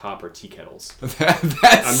copper tea kettles. I'm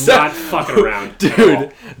not fucking around,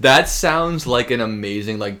 dude. That sounds like an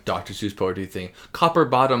amazing Dr. Seuss poetry thing. Copper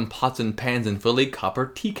bottom pots and pans and fully copper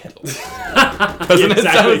tea kettles. Doesn't it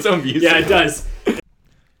sound so musical? Yeah, it does.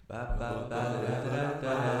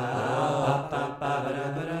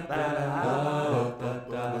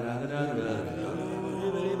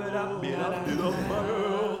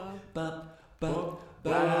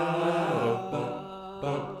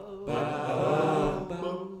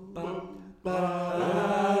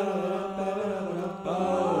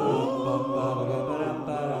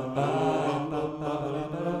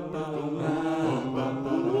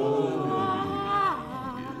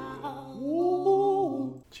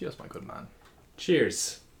 Cheers, my good man.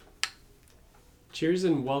 Cheers. Cheers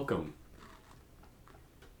and welcome.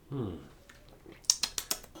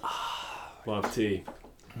 Love tea.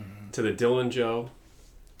 To the Dylan Joe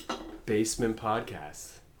Basement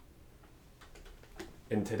Podcast.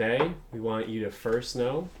 And today, we want you to first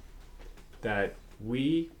know that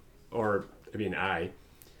I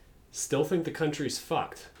still think the country's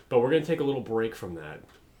fucked. But we're going to take a little break from that.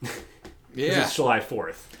 Yeah. It's July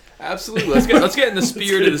 4th. Absolutely. Let's get in the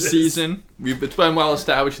spirit of the season. It's been well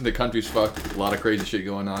established in the country's fucked. A lot of crazy shit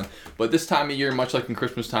going on. But this time of year, much like in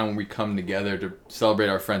Christmas time when we come together to celebrate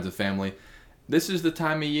our friends and family, this is the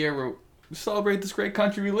time of year where we celebrate this great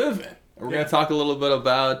country we live in. We're going to talk a little bit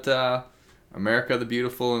about America the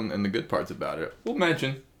Beautiful and the good parts about it. We'll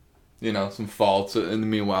mention, some faults in the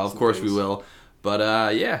meanwhile. Of course we will. But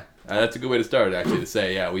that's a good way to start, actually, to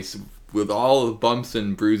say, with all the bumps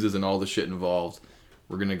and bruises and all the shit involved,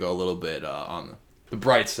 we're going to go a little bit on the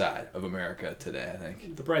bright side of America today, I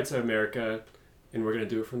think. The bright side of America, and we're going to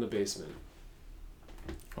do it from the basement.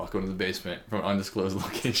 Welcome to the basement from an undisclosed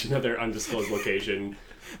location. Another undisclosed location.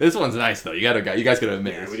 This one's nice, though. You guys got to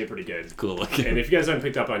admit. Yeah, we did pretty good. It's cool looking. And if you guys haven't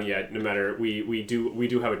picked up on it yet, no matter, we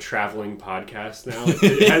do have a traveling podcast now.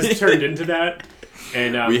 It has turned into that.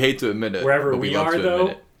 And we hate to admit it. Wherever we are,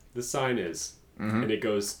 though, the sign is. Mm-hmm. And it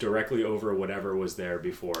goes directly over whatever was there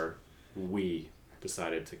before we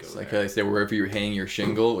decided to go it's there. Like how they say, wherever you hang your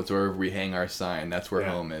shingle, it's wherever we hang our sign. That's where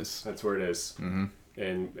home is. That's where it is. Mm-hmm.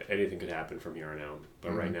 And anything could happen from here on out.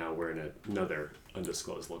 But right now, we're in another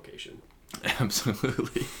undisclosed location.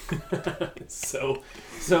 Absolutely. So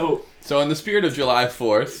in the spirit of July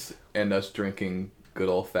 4th and us drinking good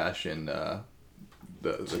old-fashioned the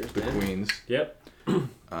Queens. Yep. What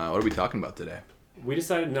are we talking about today? We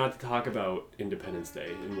decided not to talk about Independence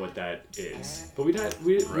Day and what that is. But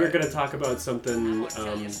we're going to talk about something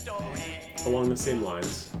along the same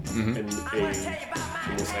lines in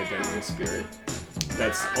almost identical spirit.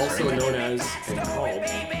 That's also known as and called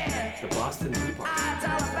the Boston Tea Party.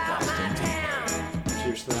 Boston Tea Party.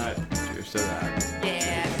 Cheers to that. Cheers to that.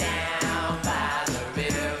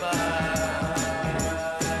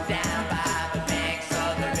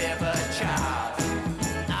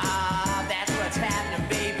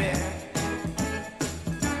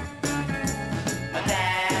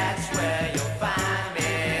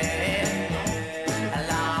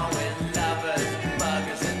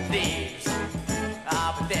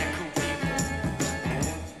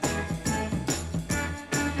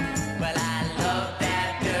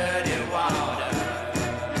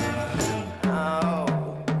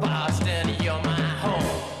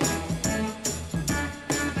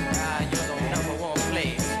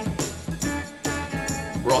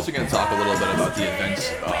 We're also going to talk a little bit about the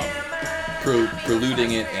events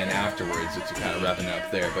preluding it and afterwards. It's kind of wrapping up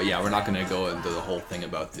there. But yeah, we're not going to go into the whole thing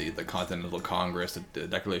about the Continental Congress, the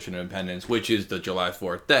Declaration of Independence, which is the July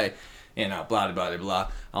 4th day, and blah, blah, blah,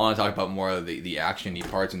 blah. I want to talk about more of the action-y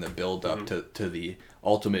parts and the build-up to the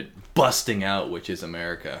ultimate busting out, which is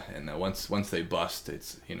America. And once they bust,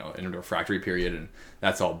 it's, in a refractory period, and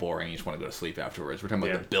that's all boring. You just want to go to sleep afterwards. We're talking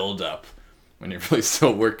about the build-up. When you're really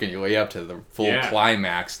still working your way up to the full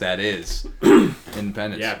climax that is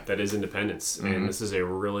independence. Yeah, that is independence. Mm-hmm. And this is a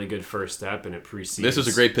really good first step, and it precedes... This was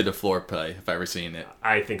a great pit of floor play, if I've ever seen it.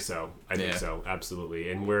 I think so. I think so,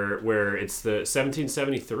 absolutely. And where it's the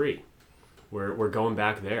 1773. We're going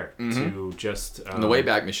back there to just... the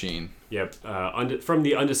Wayback Machine. Yep. From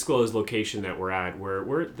the undisclosed location that we're at,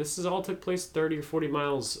 where this is all took place 30 or 40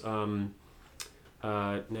 miles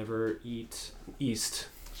never eat east...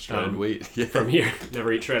 Shredded wheat. Yeah. From here.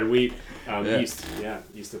 Never eat shredded wheat.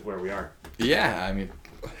 East of where we are. Yeah, I mean,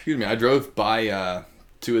 I drove by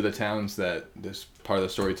two of the towns that this part of the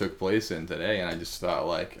story took place in today, and I just thought,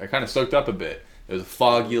 I kind of soaked up a bit. It was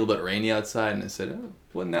foggy, a little bit rainy outside, and I said,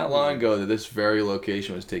 wasn't that long ago that this very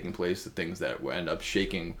location was taking place, the things that would end up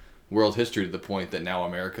shaking world history to the point that now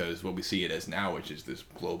America is what we see it as now, which is this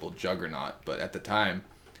global juggernaut. But at the time,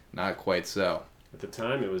 not quite so. At the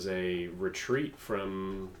time, it was a retreat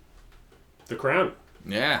from the crown.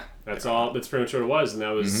 Yeah. That's all. That's pretty much what it was, and that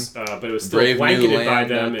was. But it was still Brave blanketed by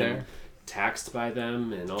them out and there. taxed by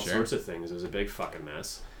them and all sorts of things. It was a big fucking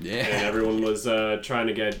mess. Yeah. And everyone was trying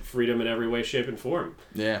to get freedom in every way, shape, and form.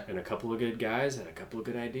 Yeah. And a couple of good guys had a couple of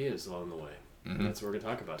good ideas along the way. Mm-hmm. That's what we're going to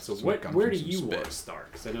talk about. So where do you want to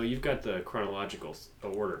start? Because I know you've got the chronological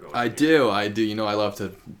order going. I do. You know, I love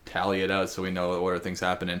to tally it out so we know what order things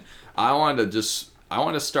happen in. I want to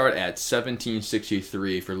start at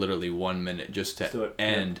 1763 for literally 1 minute just to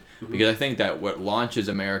end. Yeah. Because I think that what launches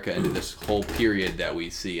America into this whole period that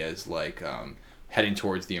we see as like heading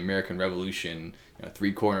towards the American Revolution, you know,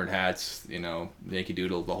 three-cornered hats, you know, Yankee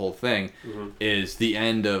Doodle, the whole thing, is the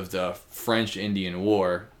end of the French-Indian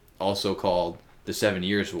War, also called the 7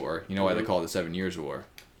 Years' War. You know why they call it the 7 Years' War?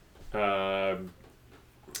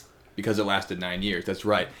 Because it lasted 9 years. That's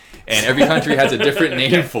right. And every country has a different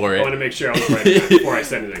name for it. I want to make sure I was right before I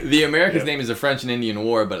said anything. The Americans' name is the French and Indian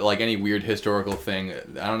War, but like any weird historical thing,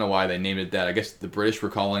 I don't know why they named it that. I guess the British were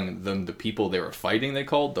calling them the people they were fighting, they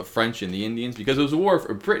called the French and the Indians, because it was a war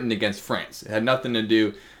for Britain against France. It had nothing to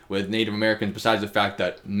do with Native Americans, besides the fact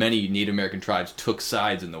that many Native American tribes took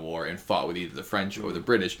sides in the war and fought with either the French or the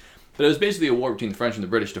British. But it was basically a war between the French and the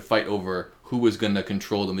British to fight over who was going to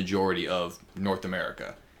control the majority of North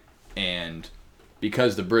America. And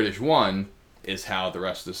because the British won is how the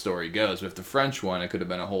rest of the story goes. If the French won, it could have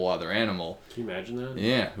been a whole other animal. Can you imagine that?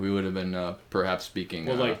 Yeah, we would have been perhaps speaking.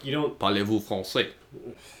 Well, like, you don't... Parlez-vous français?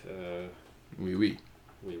 Oui, oui.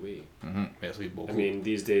 Oui, oui. Merci beaucoup. I mean,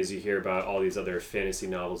 these days you hear about all these other fantasy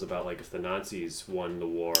novels about, like, if the Nazis won the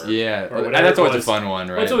war. Yeah, that's always a fun one,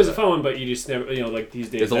 right? Well, it's always a fun one, but you just never, you know, like these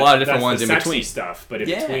days. There's a lot of different ones the in sexy between. Stuff, but in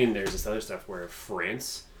between there's this other stuff where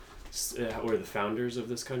France were the founders of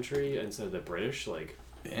this country instead of the British, like.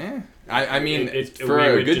 Yeah, I mean, for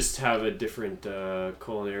we would just have a different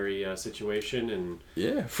culinary situation,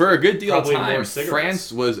 and for a good deal of time,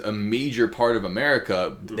 France was a major part of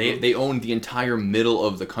America. They owned the entire middle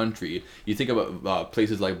of the country. You think about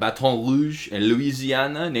places like Baton Rouge and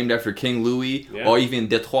Louisiana, named after King Louis, or even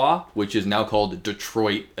Detroit, which is now called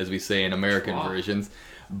Detroit, as we say in American versions.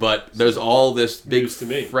 But there's all this big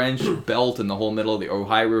French belt in the whole middle of the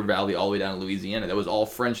Ohio River Valley, all the way down to Louisiana. That was all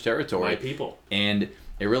French territory. My people. And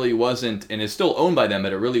it really wasn't, and it's still owned by them,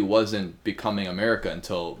 but it really wasn't becoming America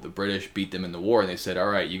until the British beat them in the war, and they said, all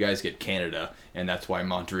right, you guys get Canada, and that's why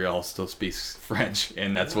Montreal still speaks French,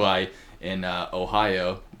 and that's why in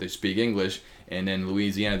Ohio they speak English, and in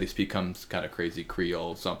Louisiana they speak kind of crazy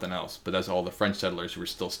Creole, something else. But that's all the French settlers who were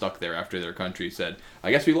still stuck there after their country said,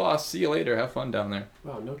 I guess we lost, see you later, have fun down there.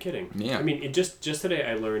 Wow, no kidding. Yeah. I mean, just today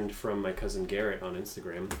I learned from my cousin Garrett on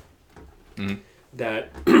Instagram that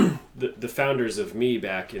the founders of me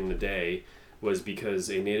back in the day was because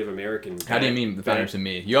a Native American... How do you mean the founders of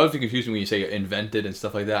me? You always get confused when you say invented and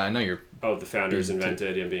stuff like that. I know you're... Oh, the founders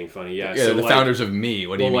invented and being funny. Yeah, so the founders of me.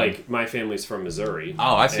 What do you mean? Well, like, my family's from Missouri.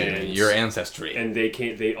 Oh, I see. Your ancestry. And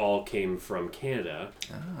they all came from Canada.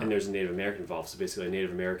 And there's a Native American involved. So basically, a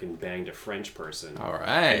Native American banged a French person. All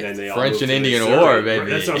right. And then they all French and moved to Indian Missouri. War,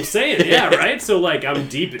 baby. That's what I'm saying. Yeah, right? So, like, I'm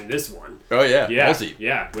deep in this one. Oh, yeah. Yeah. Ballsy.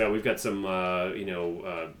 Yeah. Well, we've got some,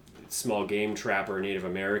 small game trapper Native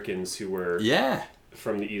Americans who were... Yeah.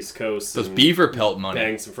 From the East Coast. Those beaver pelt money.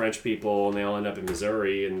 Banged some French people, and they all end up in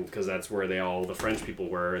Missouri, and because that's where the French people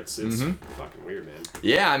were. It's fucking weird, man.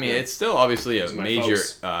 Yeah, I mean, it's still obviously a major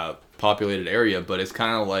populated area, but it's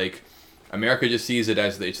kind of like America just sees it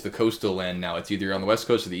as it's the coastal land now. It's either on the West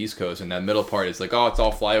Coast or the East Coast, and that middle part is like, oh, it's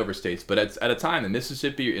all flyover states. But at a time, the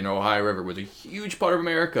Mississippi and Ohio River was a huge part of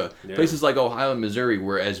America. Yeah. Places like Ohio and Missouri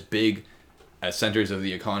were as big as centers of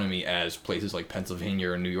the economy as places like Pennsylvania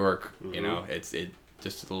or New York. You know, it's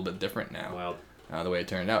just a little bit different now. Wow. The way it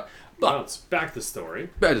turned out. But well, it's back to the story.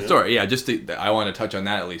 Back to the story, yeah. I want to touch on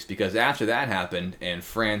that at least, because after that happened, and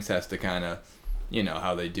France has to kind of, you know,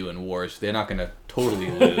 how they do in wars, they're not going to totally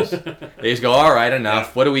lose. They just go, all right, enough.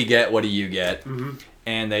 Yeah. What do we get? What do you get?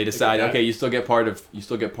 And they decide, okay, you still get part of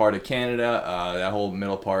Canada. That whole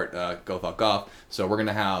middle part, go fuck off. So we're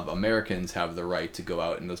gonna have Americans have the right to go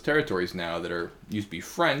out in those territories now that used to be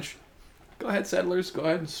French. Go ahead, settlers. Go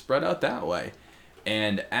ahead and spread out that way.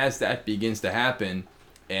 And as that begins to happen,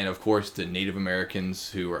 and of course the Native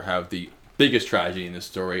Americans who have the biggest tragedy in this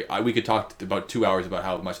story, we could talk about 2 hours about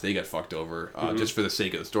how much they got fucked over. Just for the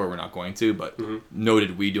sake of the story, we're not going to, but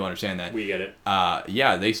noted, we do understand that. We get it.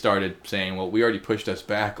 Yeah, they started saying, well, we already pushed us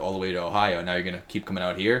back all the way to Ohio. Now you're going to keep coming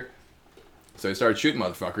out here? So they started shooting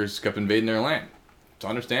motherfuckers, kept invading their land. It's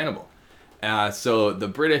understandable. So the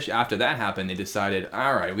British, after that happened, they decided,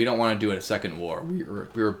 all right, we don't want to do a second war. We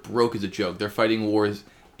were broke as a joke. They're fighting wars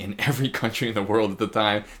in every country in the world at the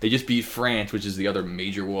time. They just beat France, which is the other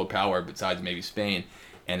major world power besides maybe Spain.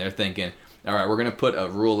 And they're thinking, all right, we're going to put a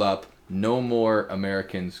rule up, no more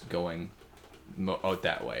Americans going out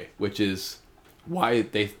that way, which is why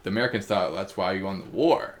the Americans thought that's why you won the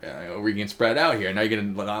war. We can spread out here. Now you're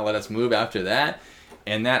going to not let us move after that?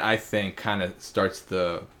 And that, I think, kind of starts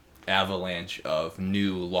the avalanche of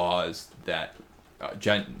new laws that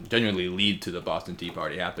genuinely lead to the Boston Tea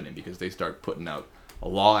Party happening, because they start putting out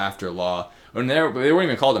law after law. And they weren't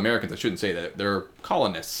even called Americans. I shouldn't say that. They're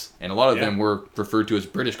colonists. And a lot of them were referred to as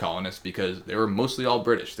British colonists because they were mostly all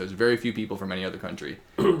British. There's very few people from any other country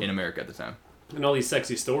in America at the time. And all these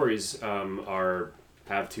sexy stories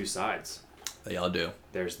have two sides. They all do.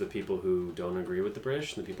 There's the people who don't agree with the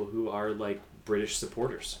British and the people who are like British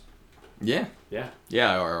supporters. Yeah. Yeah.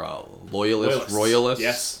 Yeah, or loyalists, royalists,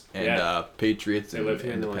 yes, and patriots, and live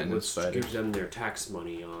here and independence like, let's fighters. give them their tax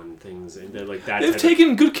money on things, and they're like that. They've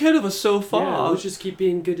taken good care of us so far. Yeah, let's just keep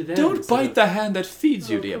being good to them. Don't bite the hand that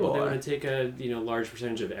feeds you, dear boy. They want to take a large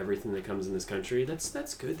percentage of everything that comes in this country.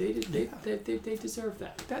 That's good. They deserve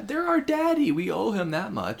that. They're our daddy. We owe him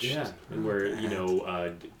that much. Yeah, and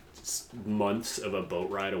we're months of a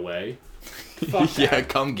boat ride away. Fuck yeah, that.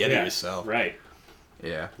 come get it yourself. Right.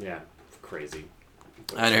 Yeah. Yeah. Crazy.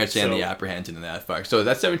 I understand the apprehension in that fact. So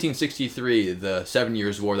that's 1763, the 7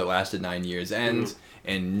 Years' War that lasted 9 years ends,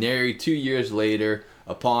 and nearly 2 years later,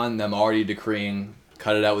 upon them already decreeing,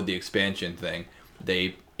 cut it out with the expansion thing,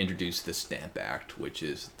 they introduced the Stamp Act, which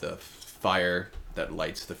is the fire that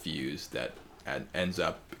lights the fuse that ends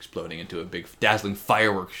up exploding into a big dazzling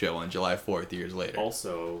fireworks show on July 4th years later.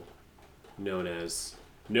 Also known as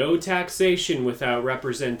no taxation without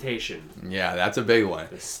representation. Yeah, that's a big one.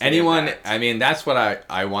 That's what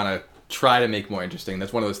I want to try to make more interesting.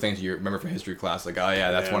 That's one of those things you remember from history class, like, oh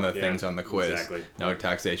yeah, that's one of the things on the quiz. Exactly. No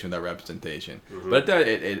taxation without representation. But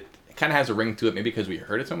it kind of has a ring to it, maybe because we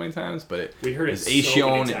heard it so many times, but we heard it it's so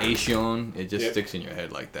many and times. Action, it just sticks in your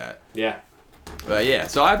head like that. Yeah. But yeah,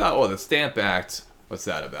 so I thought, the Stamp Act, what's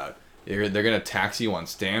that about? They're going to tax you on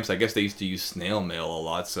stamps. I guess they used to use snail mail a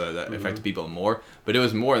lot, so that affected people more. But it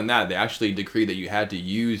was more than that. They actually decreed that you had to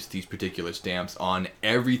use these particular stamps on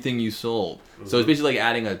everything you sold. So it's basically like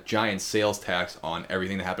adding a giant sales tax on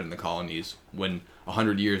everything that happened in the colonies when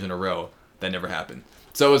 100 years in a row, that never happened.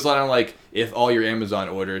 So it's not like if all your Amazon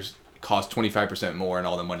orders cost 25% more and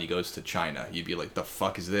all the money goes to China, you'd be like, the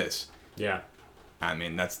fuck is this? Yeah. I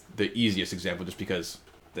mean, that's the easiest example just because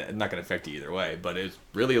it's not going to affect you either way, but it's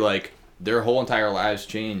really like their whole entire lives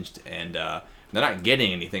changed, and they're not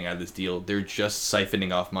getting anything out of this deal. They're just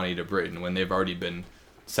siphoning off money to Britain when they've already been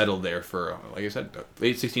settled there for, like I said,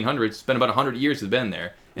 late 1600s. It's been about 100 years they've been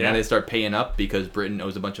there, and now they start paying up because Britain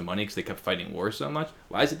owes a bunch of money because they kept fighting wars so much.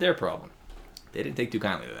 Why is it their problem? They didn't take too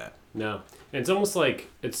kindly to that. No. And it's almost like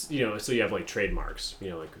it's, so you have like trademarks,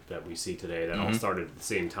 like that we see today that all started at the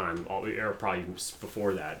same time, or probably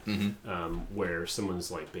before that, where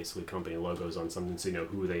someone's like basically company logos on something so you know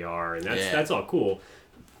who they are, and that's all cool.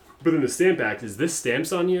 But in the Stamp Act, is this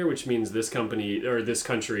stamps on here, which means this company or this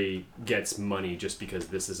country gets money just because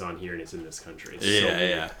this is on here and it's in this country.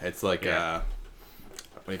 It's like what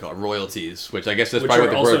do you call it? Royalties, which I guess that's probably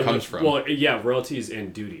where the word comes from. Well, yeah, royalties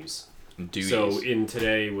and duties. So in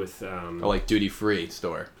today with like duty free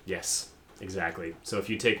store. Yes, exactly. So if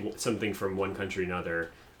you take something from one country to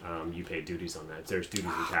another, you pay duties on that. There's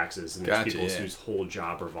duties and taxes, and there's people whose whole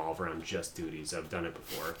job revolve around just duties. I've done it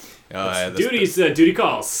before. Duty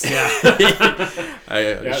calls. Yeah.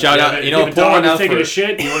 Shout out. Pour one out taking for a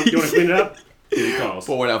shit. You want to clean it up? Duty calls.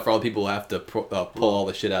 Pour one out for all the people who have to pull all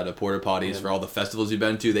the shit out of porta potties for all the festivals you've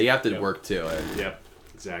been to. They have to work too. Yep.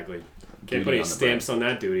 Exactly. Can't put any stamps on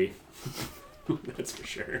that duty. That's for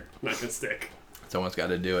sure. Not gonna stick. Someone's got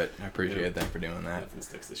to do it. I appreciate them for doing that. Nothing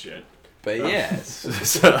sticks to shit. But nothing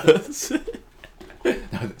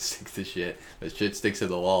sticks to shit. The shit sticks to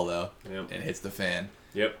the wall though. Yep. And hits the fan.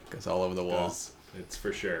 Yep. Goes all over the wall. It's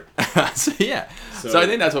for sure. So I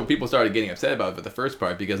think that's what people started getting upset about for the first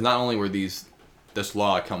part, because not only were this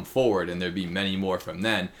law come forward and there'd be many more from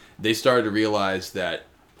then, they started to realize that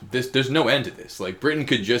there's no end to this. Like, Britain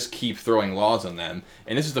could just keep throwing laws on them,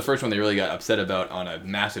 and this is the first one they really got upset about on a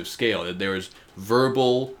massive scale. There was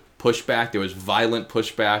verbal pushback, there was violent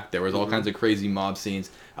pushback, there was all kinds of crazy mob scenes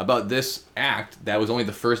about this act that was only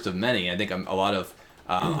the first of many. I think a lot of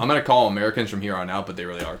I'm going to call Americans from here on out, but they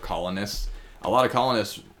really are colonists. A lot of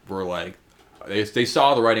colonists were like, they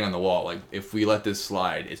saw the writing on the wall, like, if we let this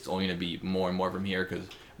slide, it's only going to be more and more from here, because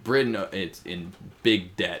Britain, it's in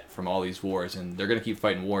big debt from all these wars, and they're going to keep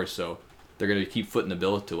fighting wars, so they're going to keep footing the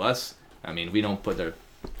bill to us. I mean, if we don't put their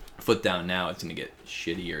foot down now, it's going to get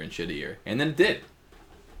shittier and shittier. And then it did.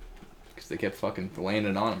 They kept fucking laying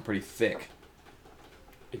it on them pretty thick.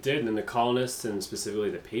 It did, and then the colonists and specifically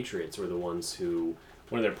the Patriots were the ones who,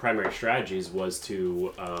 one of their primary strategies was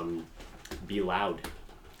to be loud.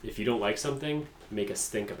 If you don't like something, make a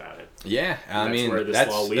stink about it. Yeah, I mean,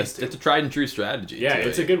 that's a tried and true strategy. Yeah,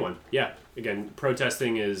 it's a good one. Yeah, again,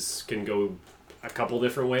 protesting can go a couple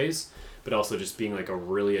different ways, but also just being like a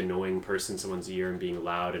really annoying person in someone's ear and being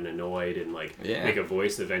loud and annoyed and make a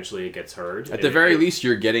voice. Eventually, it gets heard. At the very least,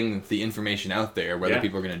 you're getting the information out there, whether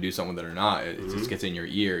people are going to do something with it or not. It just gets in your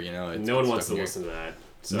ear, you know. No one wants to listen to that.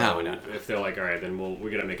 So no, if they're like, all right, then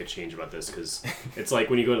we're going to make a change about this, because it's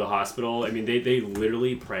like when you go to the hospital, I mean, they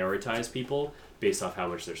literally prioritize people based off how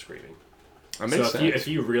much they're screaming. That makes sense. If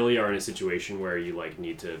you really are in a situation where you like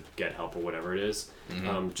need to get help or whatever it is,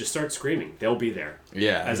 just start screaming. They'll be there.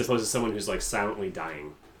 Yeah. As opposed to someone who's like silently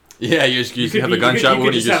dying. Yeah, you have a gunshot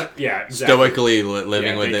wound. You just exactly. stoically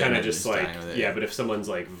living with it. Kind of just like but if someone's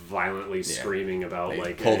like violently screaming about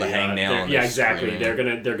they pull the hangnail. Exactly.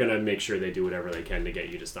 Screaming. They're gonna make sure they do whatever they can to get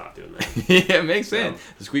you to stop doing that. Yeah, it makes sense.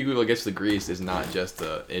 The squeaky wheel gets the grease is not just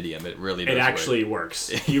an idiom. It really does. It actually works.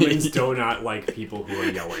 Humans do not like people who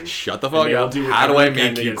are yelling. Shut the fuck up. How do I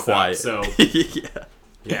make you quiet? So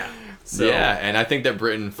yeah. So, yeah, and I think that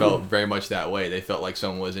Britain felt very much that way. They felt like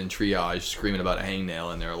someone was in triage screaming about a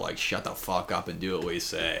hangnail, and they're like, shut the fuck up and do what we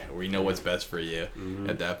say. We know what's best for you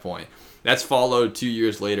at that point. That's followed 2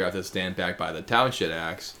 years later after the Stand Back by the Townshend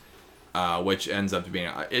Acts, which ends up being,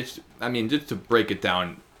 just to break it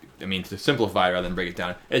down, to simplify rather than break it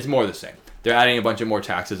down, it's more the same. They're adding a bunch of more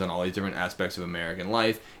taxes on all these different aspects of American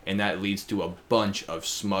life, and that leads to a bunch of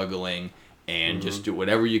smuggling and just do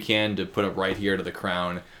whatever you can to put it right here to the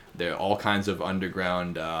crown. There are all kinds of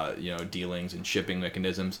underground, dealings and shipping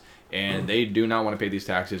mechanisms, and they do not want to pay these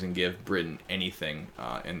taxes and give Britain anything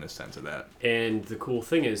in the sense of that. And the cool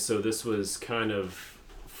thing is, so this was kind of,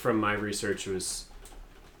 from my research, was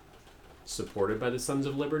supported by the Sons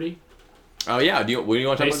of Liberty. Oh yeah, do you want to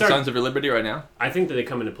talk about the Sons of Liberty right now? I think that they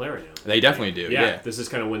come into play right now. They definitely do. Yeah, this is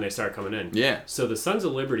kind of when they start coming in. Yeah. So the Sons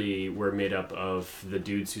of Liberty were made up of the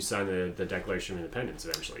dudes who signed the Declaration of Independence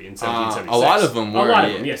eventually in 1776. A lot of them were. A lot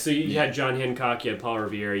of them. Yeah. So you had John Hancock, you had Paul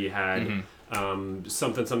Revere, you had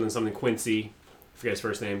something Quincy. I forget his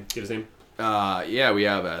first name. Give his name. We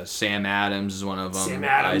have Sam Adams is one of them. Sam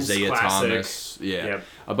Adams, Isaiah classic. Thomas. Yeah. Yep.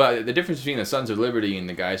 But the difference between the Sons of Liberty and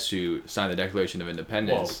the guys who signed the Declaration of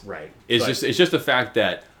Independence it's just the fact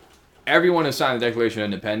that everyone who signed the Declaration of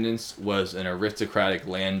Independence was an aristocratic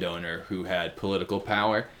landowner who had political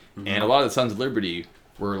power, and a lot of the Sons of Liberty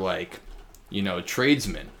were like,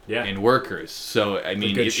 tradesmen and workers. So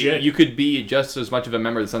you could be just as much of a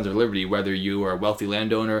member of the Sons of Liberty whether you were a wealthy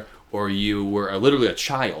landowner or you were literally a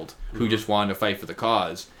child who just wanted to fight for the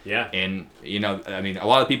cause. Yeah. And, a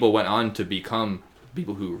lot of people went on to become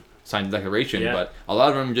people who signed the Declaration, but a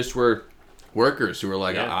lot of them just were workers who were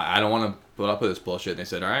like, I don't want to put up with this bullshit. And they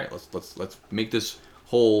said, all right, let's make this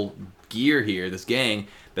whole gear here, this gang,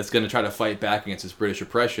 that's going to try to fight back against this British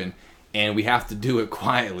oppression. And we have to do it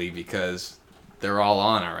quietly because they're all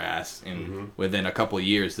on our ass, and within a couple of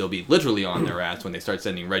years, they'll be literally on their ass when they start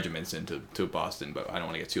sending regiments into Boston. But I don't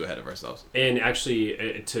want to get too ahead of ourselves. And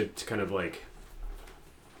actually, to kind of like,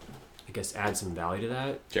 I guess, add some value to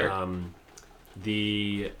that. Sure.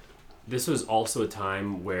 This was also a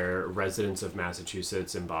time where residents of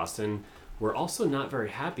Massachusetts and Boston were also not very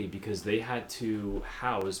happy because they had to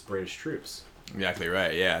house British troops. Exactly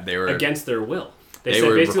right. Yeah, they were against their will. They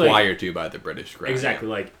were required to by the British crown. Exactly.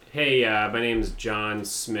 Yeah. Like, hey, my name's John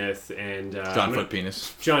Smith, and John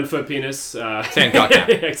Footpenis. John Footpenis. Hancock.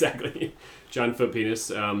 Exactly. John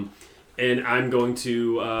Footpenis. And I'm going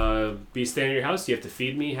to be staying in your house. You have to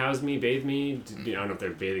feed me, house me, bathe me. I don't know if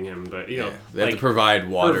they're bathing him, but they have to provide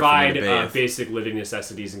water. Provide basic living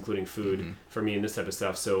necessities, including food for me and this type of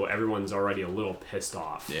stuff. So everyone's already a little pissed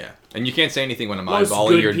off. Yeah, and you can't say anything when I'm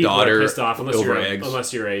eyeballing your daughter pissed off unless over you're eggs.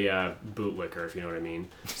 Unless you're a bootlicker, if you know what I mean.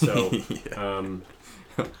 So.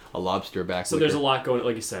 A lobster back. So there's a lot going.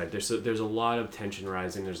 Like you said, there's a lot of tension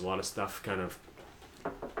rising. There's a lot of stuff kind of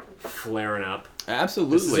flaring up.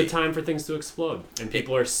 Absolutely. This is a time for things to explode, and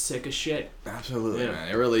people are sick of shit. Absolutely, man.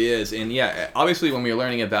 It really is. And obviously when we were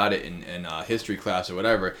learning about it in history class or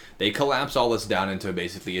whatever, they collapse all this down into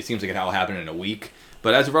basically, it seems like it all happened in a week.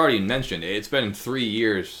 But as I've already mentioned, it's been 3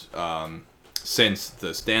 years since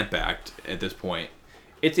the Stamp Act at this point.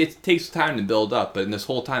 It takes time to build up, but in this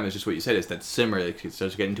whole time, it's just what you said, it's that simmer, it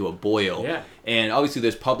starts getting to a boil. Yeah. And obviously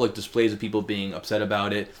there's public displays of people being upset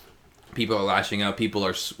about it. People are lashing out. People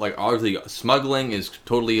are, obviously smuggling is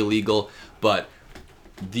totally illegal, but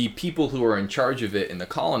the people who are in charge of it in the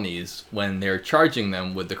colonies, when they're charging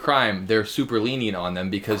them with the crime, they're super lenient on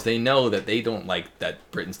them because they know that they don't like that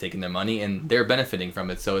Britain's taking their money and they're benefiting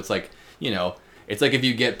from it. So it's like, it's like if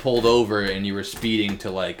you get pulled over and you were speeding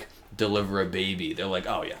to like deliver a baby, they're like,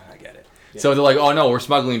 oh yeah, I get it. Yeah. So they're like, oh no, we're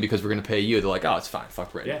smuggling because we're going to pay you. They're like, oh, it's fine,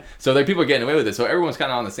 fuck Britain. Yeah. So people are getting away with it. So everyone's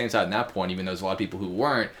kind of on the same side at that point, even though there's a lot of people who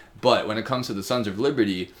weren't. But when it comes to the Sons of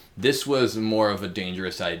Liberty, this was more of a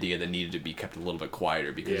dangerous idea that needed to be kept a little bit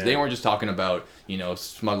quieter because they weren't just talking about,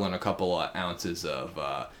 smuggling a couple of ounces of,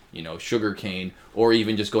 sugar cane or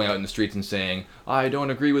even just going out in the streets and saying, I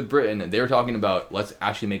don't agree with Britain. They were talking about, let's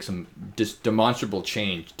actually make some demonstrable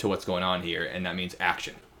change to what's going on here, and that means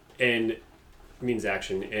action. And means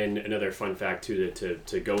action. And another fun fact, too,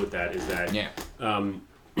 to go with that is that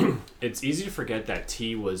it's easy to forget that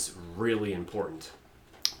tea was really important.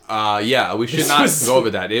 We should not go over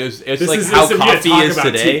that. It's like how coffee is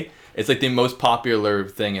today. Tea. It's like the most popular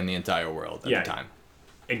thing in the entire world at the time.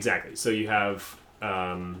 Exactly. So you have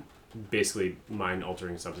basically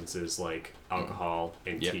mind-altering substances like alcohol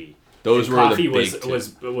and tea. Those and were coffee the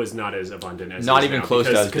big was not as abundant as not even now close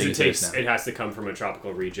to as big because as it is now. It has to come from a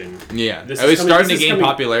tropical region. Yeah, it was starting to gain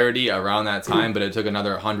popularity around that time, but it took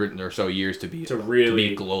another 100 or so years to be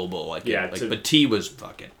global. But tea was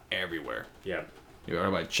fucking everywhere. Yeah. You're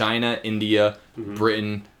talking about China, India,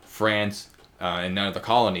 Britain, France, and none of the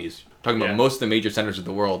colonies. Talking about most of the major centers of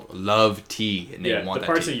the world love tea, and they want that tea. The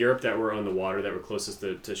parts of Europe that were on the water that were closest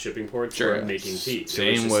to shipping ports were making tea.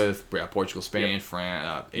 Same with Portugal, Spain,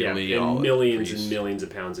 France, Italy. And millions and millions of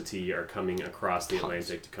pounds of tea are coming across the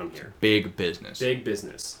Atlantic to come here. Big business. Big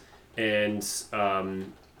business. And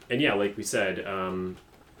like we said,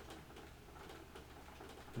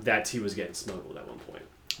 that tea was getting smuggled at one point.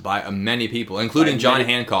 By many people, including John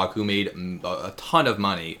Hancock, who made a ton of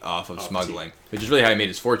money off of smuggling, tea. Which is really how he made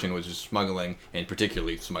his fortune, was just smuggling, and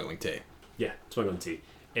particularly smuggling tea. Yeah, smuggling tea.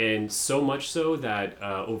 And so much so that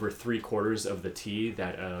over 3/4 of the tea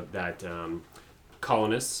that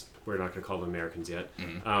colonists, we're not going to call them Americans yet,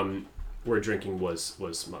 were drinking was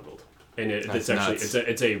smuggled. And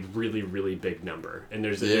it's a really, really big number. And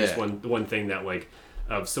there's one thing that, like,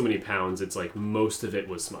 of so many pounds, it's like most of it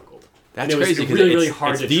was smuggled. That's crazy because really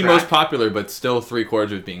hard to track. It's the most popular, but still 3/4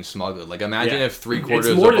 of it being smuggled. Like, imagine if 3/4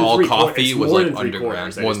 of all coffee was like underground.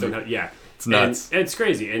 It's nuts. And it's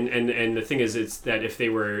crazy. And the thing is, it's that if they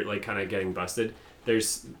were like kind of getting busted,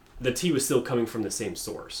 the tea was still coming from the same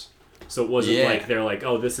source. So it wasn't like they're like,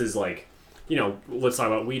 oh, this is like, let's talk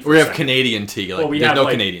about weed. We have Canadian tea. Like, there's no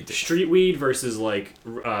Canadian tea. Street weed versus like,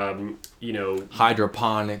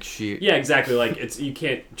 hydroponic shit. Yeah, exactly. Like you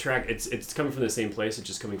can't track. It's coming from the same place. It's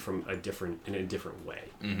just coming from in a different way.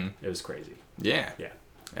 Mm-hmm. It was crazy. Yeah. Yeah.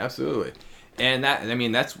 Absolutely. And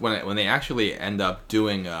that's when they actually end up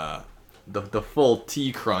doing the full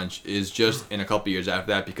tea crunch is just in a couple years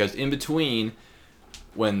after that, because in between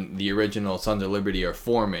when the original Sons of Liberty are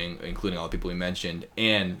forming, including all the people we mentioned,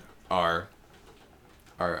 and our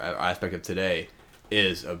aspect of today,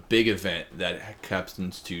 is a big event that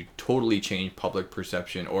happens to totally change public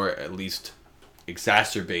perception, or at least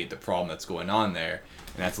exacerbate the problem that's going on there.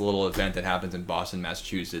 And that's a little event that happens in Boston,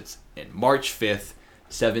 Massachusetts, in March 5th,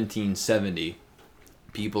 1770.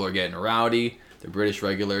 People are getting rowdy. The British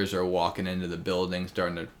regulars are walking into the building,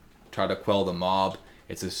 starting to try to quell the mob.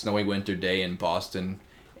 It's a snowy winter day in Boston,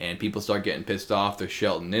 and people start getting pissed off. They're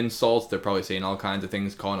shouting insults. They're probably saying all kinds of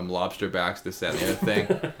things, calling them lobster backs, this, that, and the other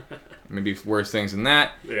thing. Maybe worse things than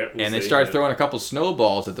that. Yeah, and they start throwing a couple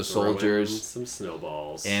snowballs at the soldiers. Some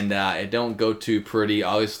snowballs. And it don't go too pretty.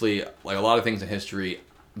 Obviously, like a lot of things in history,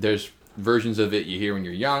 there's versions of it you hear when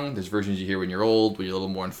you're young. There's versions you hear when you're old, when you're a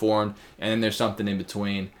little more informed. And then there's something in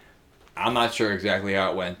between. I'm not sure exactly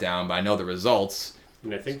how it went down, but I know the results.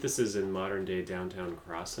 And I think this is in modern day Downtown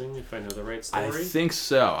Crossing, if I know the right story. I think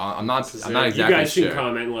so. I'm not exactly sure. You guys can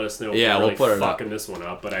comment and let us know if we're really fucking this one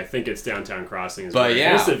up, but I think it's Downtown Crossing is where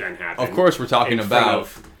this event happened. Of course, we're talking about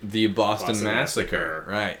the Boston Massacre.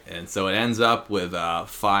 Right. And so it ends up with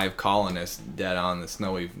 5 colonists dead on the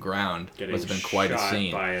snowy ground. Must have been quite a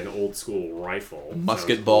scene. By an old school rifle.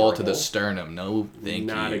 Musket ball to the sternum. No, thank you.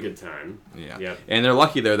 Not a good time. Yeah. Yep. And they're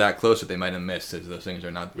lucky they're that close that they might have missed, as those things are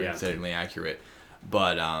not certainly accurate.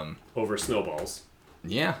 But over snowballs.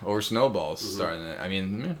 Yeah, over snowballs. Mm-hmm. Starting it. I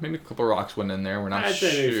mean, maybe a couple rocks went in there. We're not sure.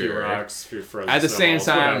 A few rocks, a few frozen At the same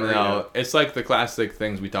time, though, it's like the classic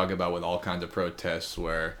things we talk about with all kinds of protests,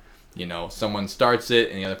 where someone starts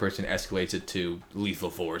it and the other person escalates it to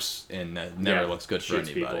lethal force, and that never looks good for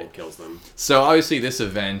anybody. People, kills them. So obviously, this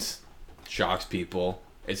event shocks people.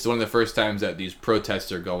 It's one of the first times that these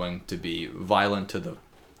protests are going to be violent to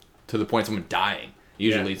the point of someone dying.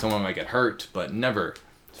 Usually someone might get hurt, but never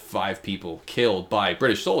 5 people killed by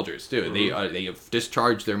British soldiers, too. They have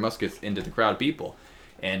discharged their muskets into the crowd of people.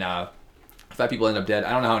 And 5 people ended up dead.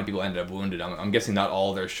 I don't know how many people ended up wounded. I'm guessing not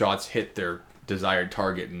all their shots hit their desired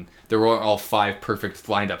target, and there were all 5 perfect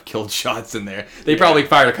lined up killed shots in there. They probably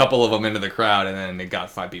fired a couple of them into the crowd, and then they got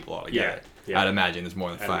 5 people all together. I'd imagine there's more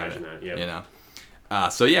than 5. You know.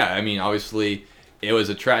 So yeah, I mean, obviously, it was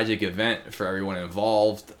a tragic event for everyone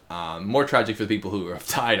involved. More tragic for the people who have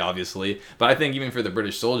died, obviously. But I think even for the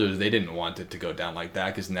British soldiers, they didn't want it to go down like that,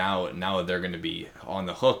 because now they're going to be on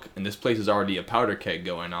the hook, and this place is already a powder keg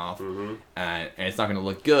going off, and it's not going to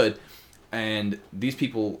look good. And these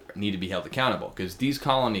people need to be held accountable, because these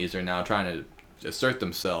colonies are now trying to assert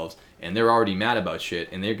themselves, and they're already mad about shit,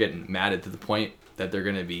 and they're getting mad to the point that they're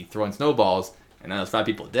going to be throwing snowballs, and now there's 5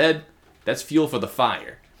 people dead. That's fuel for the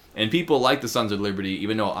fire. And people like the Sons of Liberty,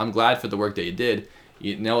 even though I'm glad for the work they did,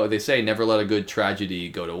 you know what they say, never let a good tragedy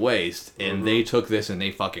go to waste. And they took this and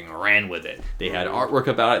they fucking ran with it. They had artwork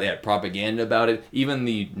about it, they had propaganda about it. Even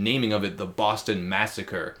the naming of it, the Boston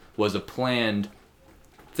Massacre, was a planned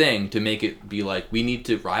thing to make it be like, we need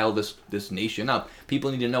to rile this nation up.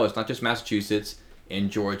 People need to know it's not just Massachusetts and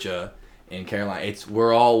Georgia and Carolina.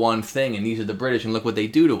 We're all one thing, and these are the British, and look what they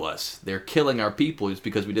do to us. They're killing our people just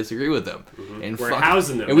because we disagree with them. And we're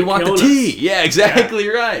housing them. And we want the tea. Yeah, exactly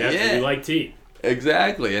right. Yeah. We like tea.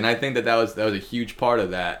 Exactly. And I think that was a huge part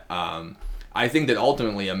of that. I think that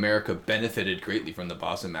ultimately America benefited greatly from the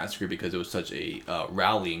Boston Massacre, because it was such a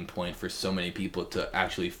rallying point for so many people to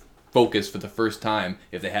actually focus for the first time,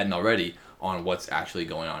 if they hadn't already, on what's actually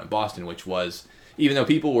going on in Boston, which was, even though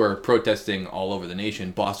people were protesting all over the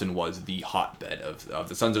nation, Boston was the hotbed of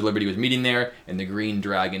the Sons of Liberty was meeting there, in the Green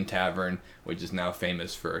Dragon Tavern, which is now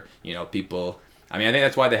famous for, people. I mean, I think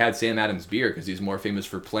that's why they had Sam Adams beer, because he's more famous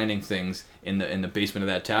for planting things in the basement of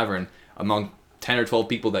that tavern among 10 or 12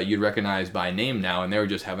 people that you'd recognize by name now, and they were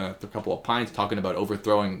just having a couple of pints talking about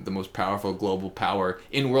overthrowing the most powerful global power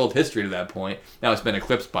in world history to that point. Now it's been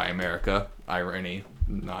eclipsed by America, irony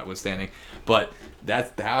notwithstanding, but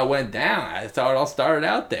that's how it went down. That's how it all started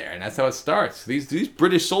out there, and that's how it starts. These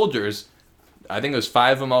British soldiers, I think it was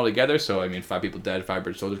 5 of them all together, so I mean 5 people dead, 5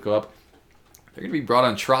 British soldiers go up. They're going to be brought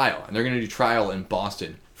on trial, and they're going to do trial in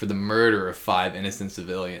Boston for the murder of 5 innocent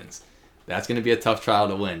civilians. That's going to be a tough trial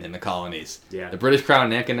to win in the colonies. Yeah. The British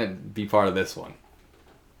Crown ain't going to be part of this one.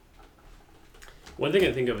 One thing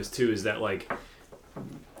I think of is that, like,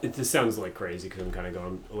 this sounds like crazy because I'm kind of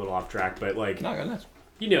going a little off track, but, like, no, goodness.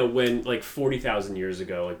 When, like, 40,000 years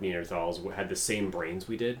ago, like, Neanderthals had the same brains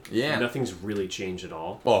we did. Yeah. Nothing's really changed at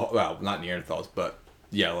all. Well, not Neanderthals, but,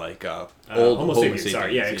 yeah, like, old Homo sapiens.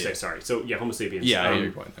 Sorry, sorry. So, yeah, Homo sapiens. Yeah, I hear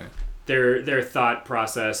your point. Their thought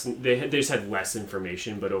process, they just had less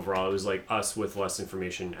information, but overall it was like us with less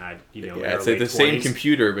information at it's like the 20s. Same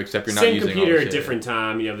computer, except you're not using all the computer shit. at different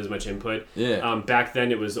time. You have as much input. Yeah. Back then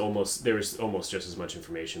there was almost just as much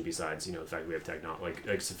information. Besides the fact that we have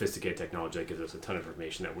like sophisticated technology that gives us a ton of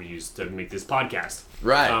information that we use to make this podcast.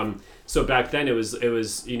 Right. So back then it was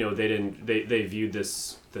they viewed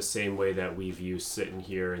this the same way that we view sitting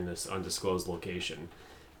here in this undisclosed location.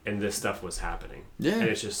 And this stuff was happening. Yeah. And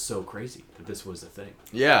it's just so crazy that this was a thing.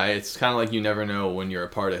 Yeah, it's kind of like you never know when you're a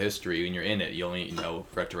part of history. When you're in it, you only know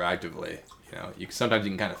retroactively. Sometimes you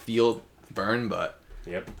can kind of feel the burn, but...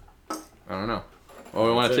 Yep. I don't know. Well,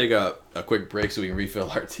 we want to take a quick break so we can refill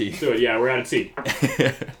our tea. Let's do it. Yeah, we're out of tea.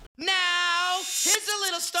 Now, here's a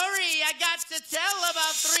little story I got to tell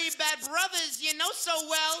about 3 bad brothers you know so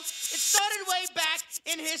well. It started way back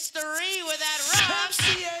in history with that Rob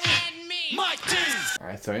and me. My team!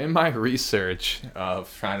 Alright, so in my research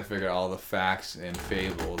of trying to figure out all the facts and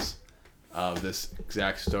fables of this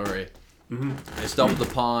exact story, I stumbled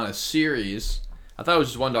upon a series. I thought it was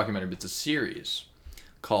just one documentary, but it's a series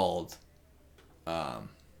called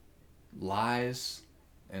Lies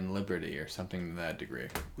and Liberty, or something to that degree.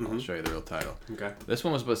 I'll show you the real title. Okay. This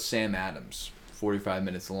one was about Sam Adams, 45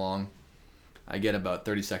 minutes long. I get about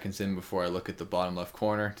 30 seconds in before I look at the bottom left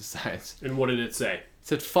corner, decides. And what did it say? It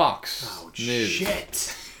said Fox News.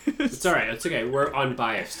 Shit. It's all right. It's okay. We're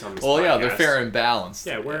unbiased on this podcast. Well, yeah, they're fair and balanced.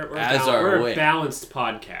 Yeah, we're a balanced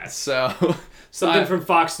podcast. So something from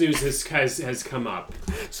Fox News has come up.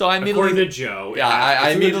 So I immediately, according to Joe,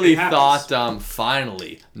 I immediately thought,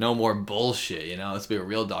 finally, no more bullshit. Let's be a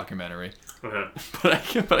real documentary. Uh-huh.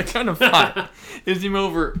 But I kind of thought his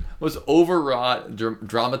was overwrought,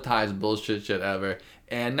 dramatized bullshit shit ever.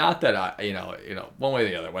 And not that one way or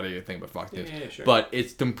the other, what do you think about Fox News? Yeah, sure. But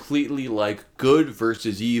it's completely like good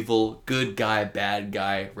versus evil, good guy, bad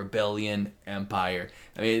guy, rebellion, empire.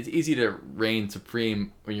 I mean, it's easy to reign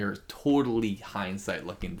supreme when you're totally hindsight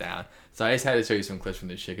looking down. So I just had to show you some clips from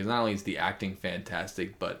this shit, because not only is the acting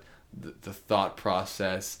fantastic, but the thought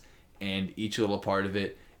process and each little part of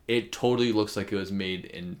it, it totally looks like it was made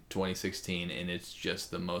in 2016, and it's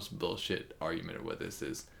just the most bullshit argument of what this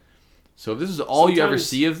is. So if this is all you ever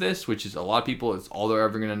see of this, which is a lot of people, it's all they're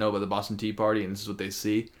ever going to know about the Boston Tea Party, and this is what they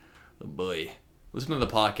see, oh boy, listen to the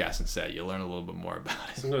podcast instead. You'll learn a little bit more about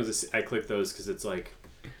it. Sometimes I click those because it's like,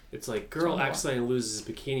 girl accidentally loses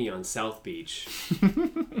bikini on South Beach.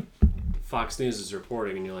 Fox News is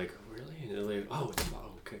reporting, and you're like, really? And they're like, oh,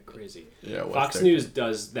 okay, crazy. Yeah, Fox News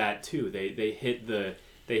does that too. They hit the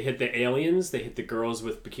aliens. They hit the girls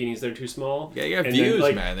with bikinis that are too small. Yeah, you got views,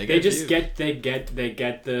 then, man. They just get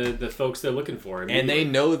the folks they're looking for, and they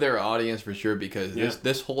know their audience for sure, because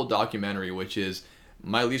this whole documentary, which is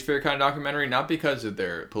my least favorite kind of documentary, not because of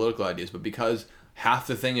their political ideas, but because half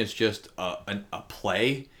the thing is just a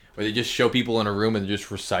play where they just show people in a room and they're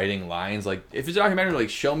just reciting lines. Like, if it's a documentary, like,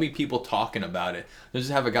 show me people talking about it. They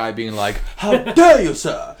just have a guy being like, "How dare you,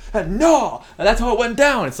 sir?" And no, and that's how it went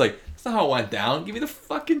down. It's like, that's not how it went down. Give me the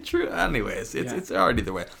fucking truth. Anyways, it's already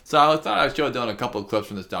the way. So I thought I would show down a couple of clips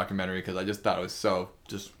from this documentary, because I just thought it was so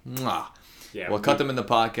just mwah. Yeah, we'll cut them in the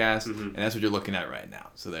podcast, and that's what you're looking at right now.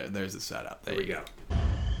 So there's the setup. There you go.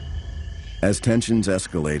 As tensions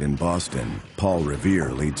escalate in Boston, Paul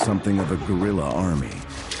Revere leads something of a guerrilla army,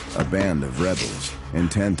 a band of rebels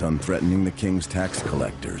intent on threatening the king's tax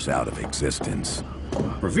collectors out of existence.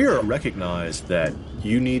 Revere recognized that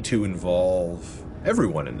you need to involve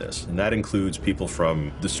everyone in this, and that includes people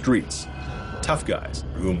from the streets, tough guys,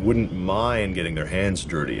 who wouldn't mind getting their hands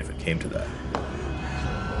dirty if it came to that.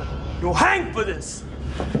 You'll hang for this!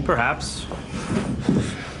 Perhaps.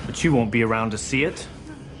 But you won't be around to see it.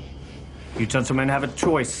 You gentlemen have a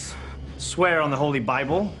choice. Swear on the Holy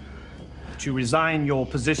Bible that you resign your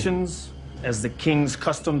positions as the King's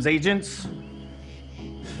customs agents,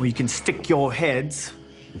 or you can stick your heads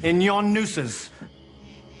in your nooses.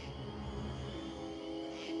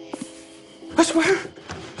 I swear!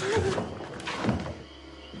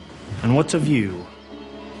 And what's of you?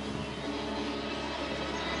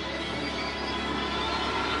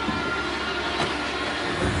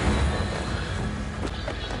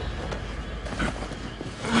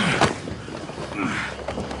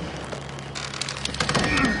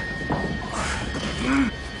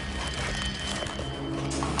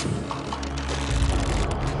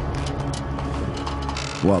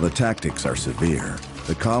 While the tactics are severe,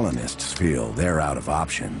 the colonists feel they're out of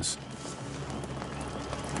options.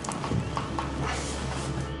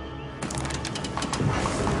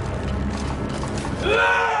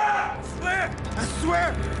 I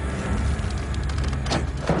swear!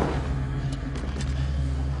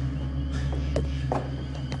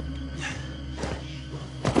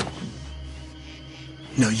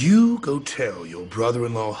 Now you go tell your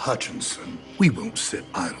brother-in-law Hutchinson we won't sit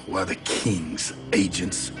idle while the king's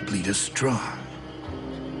agents bleed us dry.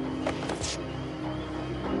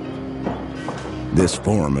 This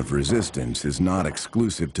form of resistance is not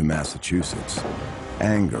exclusive to Massachusetts.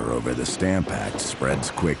 Anger over the Stamp Act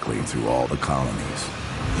spreads quickly through all the colonies.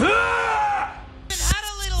 Had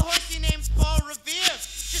a little horsey named Paul Revere.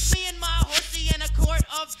 Just me and my horsey and a quart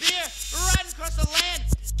of beer. Riding across the land,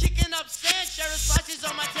 kicking up sand. Sheriff's flashes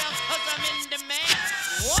on my tail cause I'm in demand.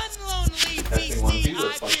 One lonely BC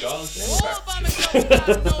all by myself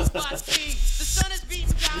without nobody. The sun is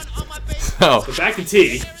beating down on my face. So back to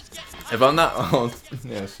tea. If I'm not... Oh,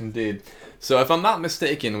 yes, indeed. So if I'm not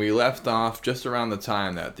mistaken, we left off just around the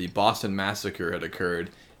time that the Boston Massacre had occurred,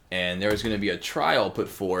 and there was going to be a trial put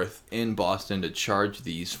forth in Boston to charge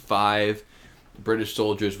these 5 British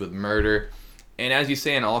soldiers with murder. And as you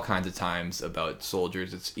say in all kinds of times about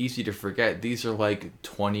soldiers, it's easy to forget these are like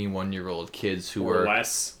 21-year-old kids who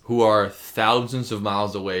are thousands of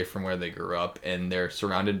miles away from where they grew up, and they're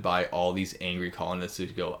surrounded by all these angry colonists who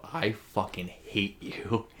go, "I fucking hate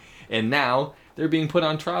you." And now they're being put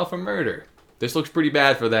on trial for murder. This looks pretty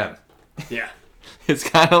bad for them. Yeah. It's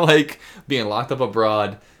kind of like being locked up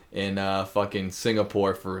abroad in fucking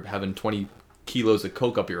Singapore for having 20 kilos of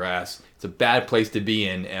coke up your ass. It's a bad place to be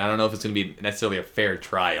in, and I don't know if it's going to be necessarily a fair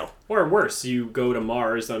trial. Or worse, you go to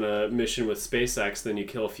Mars on a mission with SpaceX, then you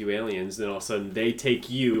kill a few aliens, then all of a sudden they take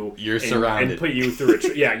you. You're surrounded. And put you through a...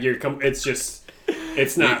 it's just...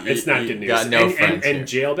 It's not good news. Got no friends and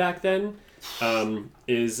jail back then...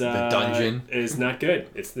 is the dungeon is not good.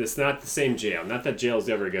 It's not the same jail. Not that jail's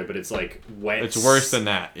ever good, but it's like wet. It's worse than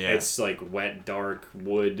that. Yeah, it's like wet, dark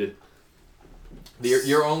wood.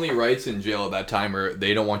 Your only rights in jail at that time are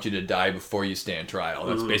they don't want you to die before you stand trial.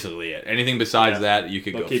 That's basically it. Anything besides that, you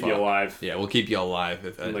could They'll go keep you fuck. alive. Yeah, we'll keep you alive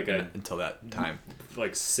until that time.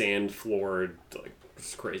 Like sand floored, like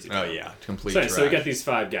it's crazy. Oh yeah, complete. So we got these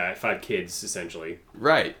five kids essentially.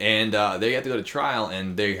 Right, and they had to go to trial,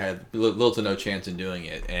 and they had little to no chance in doing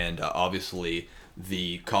it. And obviously,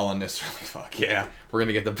 the colonists were like, "Fuck yeah, we're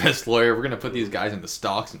gonna get the best lawyer. We're gonna put these guys in the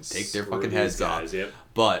stocks and take their fucking heads off." Yep.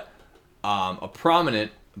 But a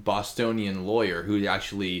prominent Bostonian lawyer, who's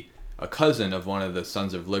actually a cousin of one of the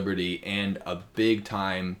Sons of Liberty and a big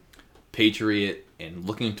time patriot and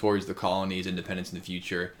looking towards the colonies' independence in the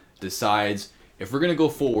future, decides if we're going to go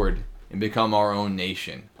forward and become our own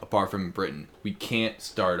nation, apart from Britain, we can't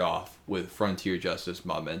start off with frontier justice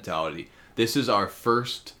mob mentality. This is our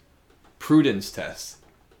first prudence test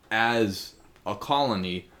as a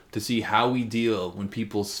colony to see how we deal when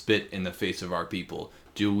people spit in the face of our people.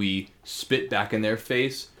 Do we spit back in their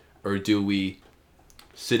face, or do we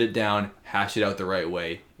sit it down, hash it out the right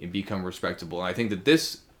way, and become respectable? And I think that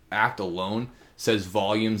this act alone says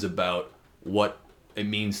volumes about what it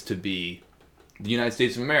means to be the United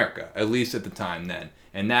States of America, at least at the time then.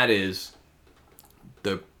 And that is,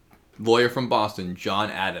 the lawyer from Boston,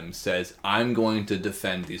 John Adams, says, I'm going to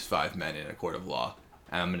defend these 5 men in a court of law.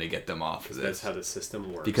 And I'm going to get them off of this. That's how the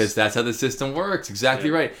system works. Because that's how the system works. Exactly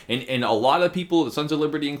right. And a lot of people, the Sons of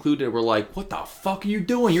Liberty included, were like, what the fuck are you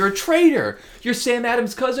doing? You're a traitor. You're Sam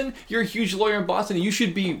Adams' cousin. You're a huge lawyer in Boston. And we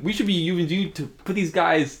should be using you to put these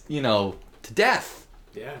guys, to death.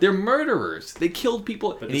 Yeah. They're murderers. They killed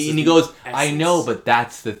people. And he goes, I know, but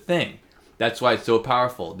that's the thing. That's why it's so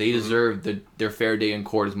powerful. They deserve their fair day in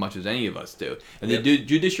court as much as any of us do. And the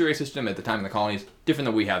judiciary system at the time in the colonies, different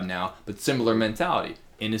than we have now, but similar mentality.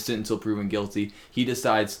 Innocent until proven guilty. He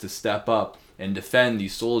decides to step up and defend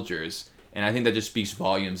these soldiers. And I think that just speaks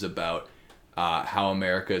volumes about how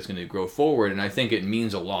America is going to grow forward. And I think it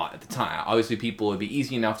means a lot at the time. Obviously, it would be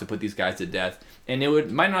easy enough to put these guys to death. And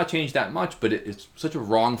it might not change that much, but it's such a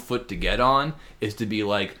wrong foot to get on, is to be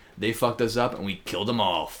like, they fucked us up and we killed them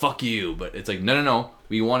all. Fuck you. But it's like, no.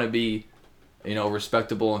 We want to be,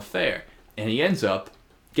 respectable and fair. And he ends up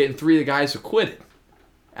getting 3 of the guys acquitted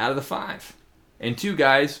out of the 5. And 2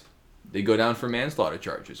 guys, they go down for manslaughter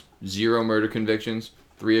charges. 0 murder convictions,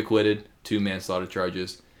 3 acquitted, 2 manslaughter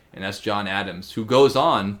charges. And that's John Adams, who goes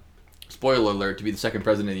on, spoiler alert, to be the 2nd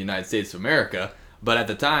president of the United States of America. But at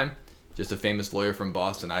the time, just a famous lawyer from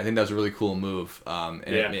Boston. I think that was a really cool move.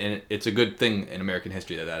 And it's a good thing in American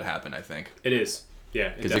history that happened, I think. It is. Yeah.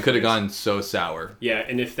 Because it could have gone so sour. Yeah,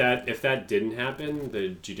 and if that didn't happen, the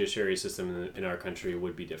judiciary system in our country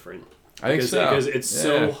would be different. I think so. Because it's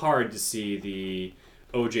so hard to see the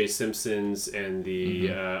O.J. Simpsons and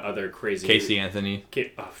the other crazy... Casey Anthony.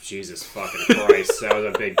 Oh, Jesus fucking Christ. That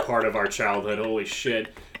was a big part of our childhood. Holy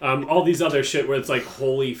shit. All these other shit where it's like,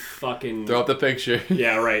 holy fucking... Throw up the picture.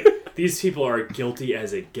 Yeah, right. These people are guilty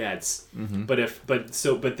as it gets. Mm-hmm. But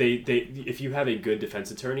if you have a good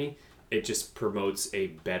defense attorney, it just promotes a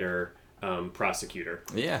better... prosecutor.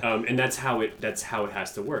 Yeah. And that's how it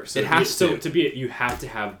has to work. So it has to. So to be, you have to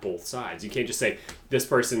have both sides. You can't just say this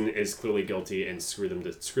person is clearly guilty and screw them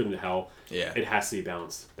to hell. Yeah. It has to be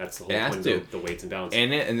balanced. That's the whole point of the weights and balance.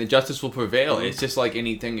 And the justice will prevail. Mm-hmm. It's just like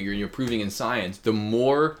anything you're proving in science. The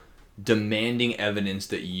more demanding evidence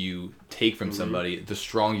that you take from somebody, the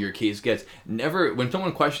stronger your case gets. Never, when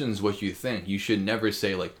someone questions what you think, you should never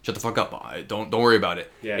say like, "Shut the fuck up! Don't worry about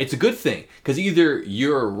it." Yeah. It's a good thing because either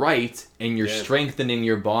you're right and you're strengthening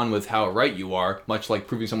your bond with how right you are, much like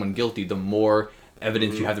proving someone guilty. The more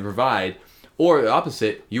evidence you have to provide, or the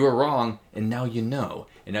opposite, you were wrong and now you know.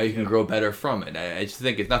 And now you can grow better from it. I just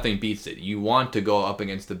think nothing beats it. You want to go up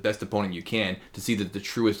against the best opponent you can to see that the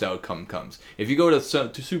truest outcome comes. If you go to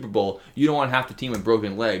Super Bowl, you don't want half the team with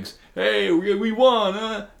broken legs. Hey, we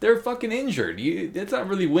won. They're fucking injured. That's not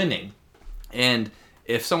really winning. And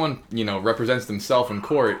if someone represents themselves in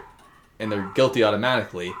court and they're guilty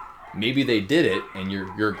automatically, maybe they did it and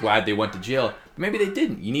you're glad they went to jail. Maybe they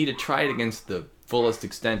didn't. You need to try it against the fullest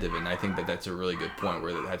extent of it. And I think that's a really good point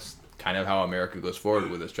where that's kind of how America goes forward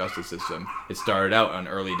with its justice system. It started out on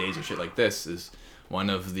early days of shit like this as one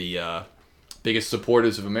of the biggest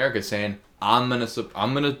supporters of America saying, I'm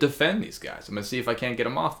gonna defend these guys. I'm gonna see if I can't get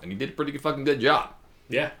them off. And he did a pretty fucking good job.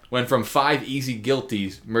 Yeah. Went from 5 easy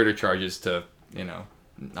guilty murder charges to,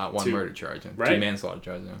 not 1 murder charge. 2 manslaughter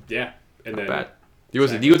charges. Yeah. And not then, bad. He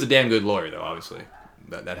was a damn good lawyer though, obviously.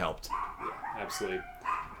 That helped. Yeah, absolutely.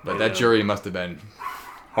 But that jury must have been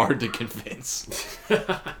hard to convince.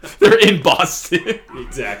 They're in Boston.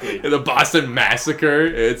 Exactly. The Boston Massacre.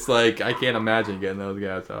 It's like, I can't imagine getting those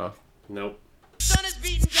guys off. Nope. Sun is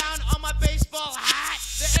beating down on my baseball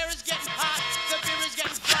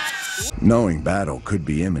Knowing battle could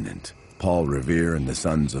be imminent, Paul Revere and the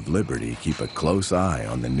Sons of Liberty keep a close eye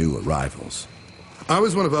on the new arrivals. I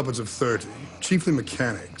was one of upwards of 30, chiefly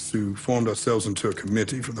mechanics, who formed ourselves into a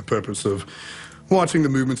committee for the purpose of watching the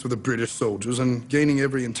movements of the British soldiers and gaining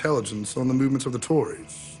every intelligence on the movements of the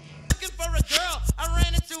Tories. Looking for a girl, I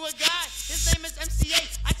ran into a guy. His name is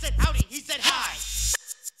MCA. I said howdy, he said hi.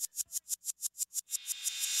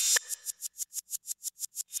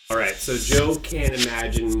 All right, so Joe can't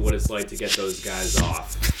imagine what it's like to get those guys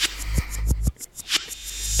off.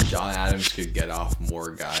 John Adams could get off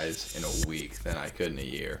more guys in a week than I could in a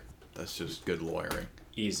year. That's just good lawyering.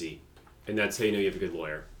 Easy. And that's how you know you have a good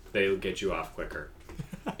lawyer. They'll get you off quicker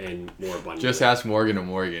and more abundantly. Just ask Morgan and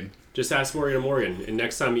Morgan. Just ask Morgan and Morgan. And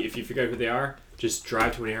next time, if you figure out who they are, just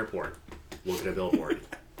drive to an airport. Look at a billboard.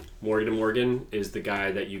 Morgan and Morgan is the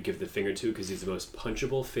guy that you give the finger to because he's the most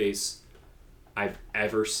punchable face I've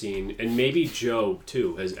ever seen, and maybe Joe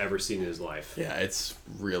too has ever seen in his life. Yeah, it's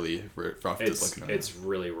really rough. It's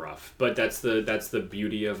really rough, but that's the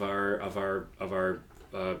beauty of our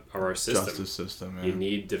system. Justice system. Yeah. You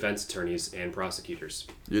need defense attorneys and prosecutors.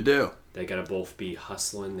 You do. They gotta both be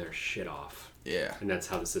hustling their shit off. Yeah, and that's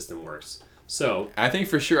how the system works. So I think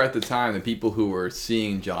for sure at the time, the people who were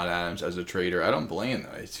seeing John Adams as a traitor, I don't blame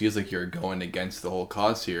them. It feels like you're going against the whole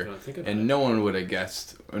cause here, and no one would have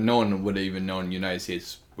guessed, or no one would have even known the United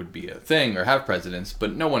States would be a thing or have presidents,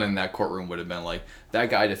 but no one in that courtroom would have been like, that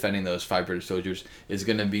guy defending those 5 British soldiers is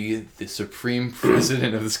going to be the supreme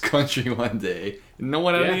president of this country one day. No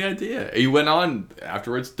one had any idea. He went on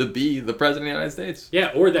afterwards to be the president of the United States.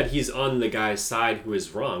 Yeah, or that he's on the guy's side who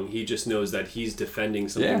is wrong. He just knows that he's defending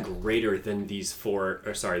something greater than these 5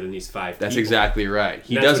 That's people. Exactly right.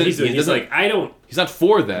 He doesn't. He's like, I don't. He's not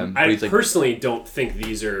for them. I he's personally don't think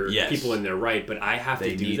these are people in their right, but I have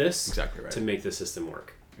to do this to make the system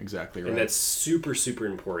work. Exactly right. And that's super, super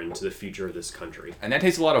important to the future of this country. And that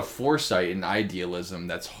takes a lot of foresight and idealism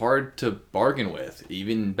that's hard to bargain with,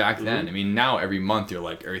 even back then. I mean, now every month you're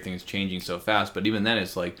like, everything's changing so fast. But even then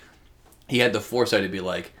it's like, he had the foresight to be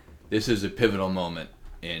like, this is a pivotal moment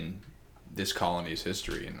in this colony's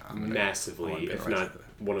history. And I'm gonna, massively, if not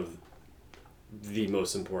one of the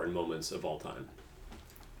most important moments of all time.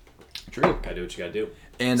 True. Gotta do what you gotta do.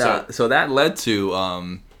 And so that led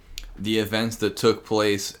to... the events that took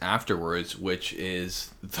place afterwards, which is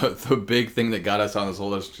the big thing that got us on this whole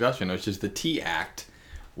discussion, which is the Tea Act,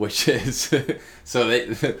 which is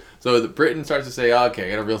so Britain starts to say, okay, I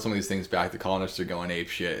gotta reel some of these things back. The colonists are going ape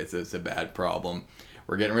shit. It's a bad problem.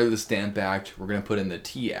 We're getting rid of the Stamp Act. We're gonna put in the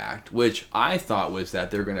Tea Act, which I thought was that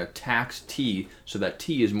they're gonna tax tea so that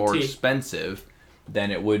tea is more expensive than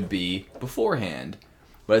it would be beforehand.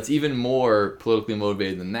 But it's even more politically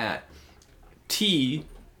motivated than that. Tea,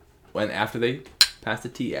 after they passed the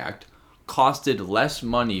Tea Act, costed less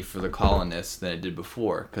money for the colonists than it did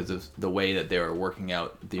before because of the way that they were working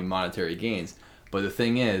out the monetary gains. But the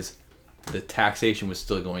thing is, the taxation was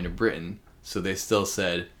still going to Britain, so they still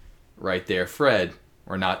said, right there, Fred,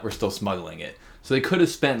 we're still smuggling it. So they could have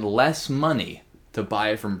spent less money to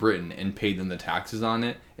buy it from Britain and paid them the taxes on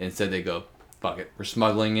it. And instead they go, fuck it, we're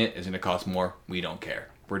smuggling it, it's going to cost more, we don't care.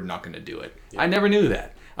 We're not going to do it. Yeah. I never knew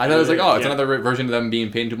that. I thought it was like, it's another version of them being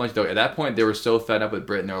paid too much. Though at that point, they were so fed up with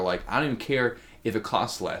Britain, they were like, I don't even care if it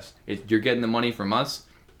costs less. You're getting the money from us.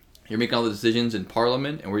 You're making all the decisions in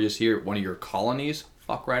Parliament, and we're just here, one of your colonies.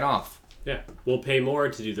 Fuck right off. Yeah, we'll pay more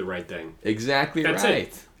to do the right thing. Exactly that's right.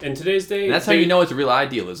 It. In today's day, and that's how you know it's a real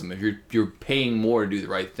idealism. If you're paying more to do the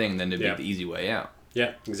right thing than to make the easy way out.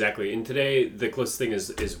 Yeah, exactly. And today, the closest thing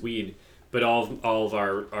is weed. But all of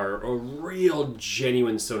our real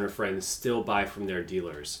genuine stoner friends still buy from their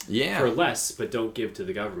dealers for less, but don't give to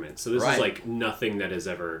the government. So this is like nothing that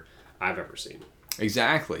I've ever seen.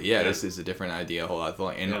 Exactly. Yeah, this is a different idea, a whole lot.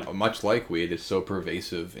 And much like weed, it's so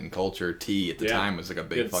pervasive in culture. Tea at the time was like a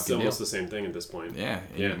big fucking deal. It's almost the same thing at this point. Yeah,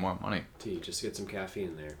 you need more money. Tea, just get some caffeine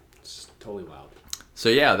in there. It's totally wild. So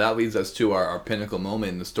yeah, that leads us to our pinnacle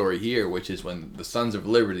moment in the story here, which is when the Sons of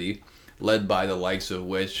Liberty, led by the likes of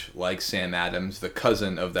which, like Sam Adams, the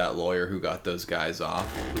cousin of that lawyer who got those guys off,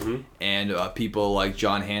 and people like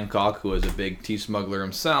John Hancock, who was a big tea smuggler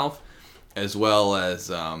himself, as well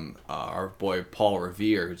as our boy Paul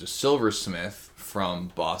Revere, who's a silversmith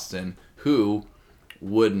from Boston, who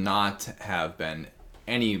would not have been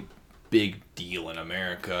any big deal in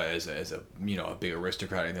America as a big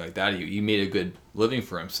aristocrat or anything like that. He made a good living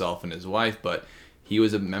for himself and his wife, but he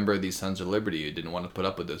was a member of these Sons of Liberty who didn't want to put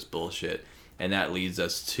up with this bullshit. And that leads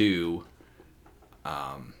us to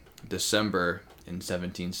December in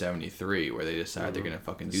 1773, where they decide they're going to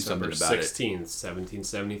fucking do something about December 16th,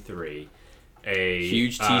 1773.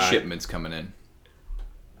 Huge tea shipments coming in.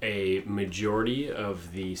 a majority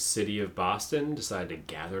of the city of Boston decided to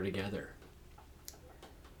gather together.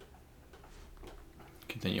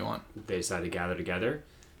 Continue on. They decided to gather together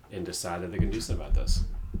and decide that they're going to do something about this.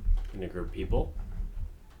 And a group of people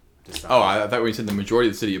decided. Oh, I thought when you said the majority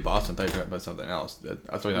of the city of Boston, I thought you were talking about something else.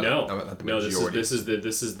 Not the majority. This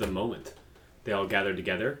is the moment. They all gathered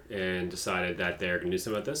together and decided that they're going to do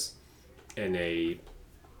something about this. And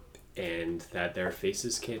that their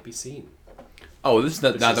faces can't be seen. Oh, this is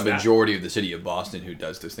not the majority of the city of Boston who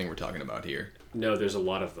does this thing we're talking about here. No, there's a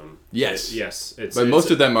lot of them. Yes. Yes. But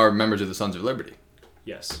most of them are members of the Sons of Liberty.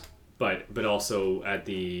 Yes. But also at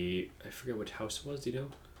the... I forget which house it was, do you know?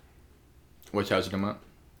 Which house are you talking about?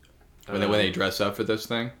 When they dress up for this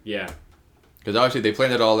thing? Yeah. Because obviously they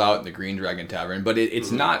planned it all out in the Green Dragon Tavern, but it's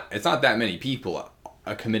not that many people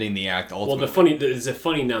committing the act ultimately. Well, it's a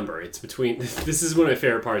funny number. It's between... This is one of my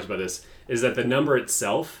favorite parts about this, is that the number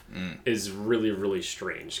itself is really, really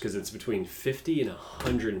strange, because it's between 50 and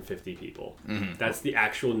 150 people. Mm-hmm. That's the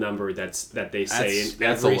actual number that they say in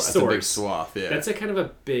every source. That's a big swath, yeah. That's a kind of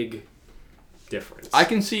a big difference. I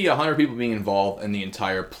can see 100 people being involved in the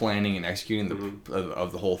entire planning and executing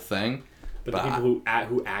of the whole thing. But the people who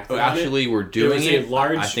acted actually were doing it,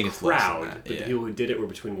 large I think it's crowd. But the people who did it were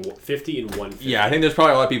between 50 and 150. Yeah, I think there's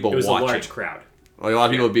probably a lot of people watching. It was a large crowd. Like a lot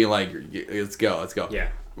of people being like, let's go. Yeah.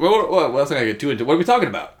 What else can I get too into? What are we talking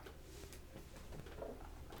about?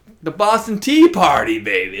 The Boston Tea Party,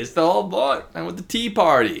 baby. It's the whole book. And with the Tea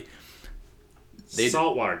Party.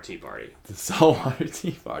 Saltwater Tea Party. The Saltwater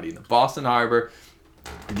Tea Party in the Boston Harbor.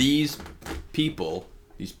 These people,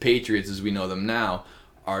 these patriots as we know them now,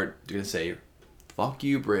 are going to say, fuck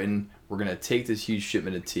you, Britain. We're going to take this huge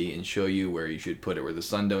shipment of tea and show you where you should put it, where the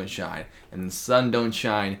sun don't shine. And the sun don't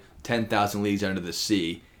shine 10,000 leagues under the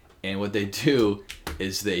sea. And what they do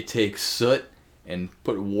is they take soot and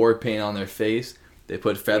put war paint on their face. They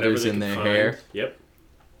put feathers in their hair. Yep.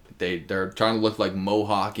 They're trying to look like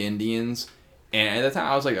Mohawk Indians. And at the time,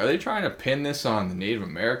 I was like, are they trying to pin this on the Native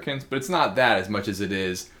Americans? But it's not that as much as it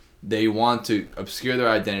is they want to obscure their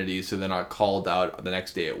identities so they're not called out the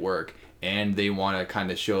next day at work. And they want to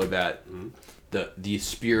kind of show that the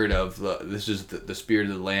spirit of this is the spirit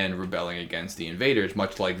of the land rebelling against the invaders,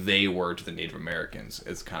 much like they were to the Native Americans.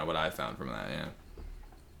 It's kind of what I found from that, yeah.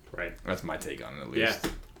 Right. That's my take on it, at least.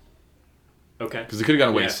 Yeah. Okay. Because it could have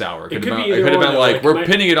gone way sour. It could have been like, we're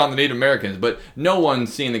pinning it on the Native Americans, but no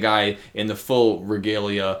one's seeing the guy in the full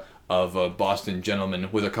regalia of a Boston gentleman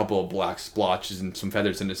with a couple of black splotches and some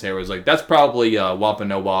feathers in his hair was like, that's probably a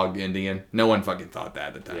Wampanoag Indian. No one fucking thought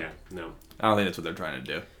that at the time. Yeah, no. I don't think that's what they're trying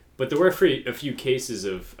to do. But there were a few cases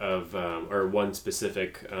of or one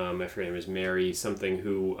specific, I forget her name was Mary something,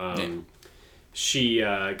 who she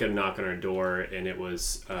got a knock on her door and it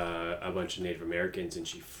was a bunch of Native Americans and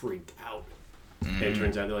she freaked out. And it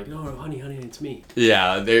turns out they're like, no, honey, it's me.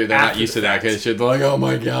 Yeah, they're not used to that kind of shit. They're like, oh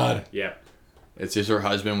my god. Yeah. It's just her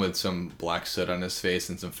husband with some black soot on his face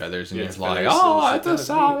and some feathers, and he's like, "Oh, it's a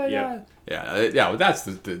solid." Yeah, well, that's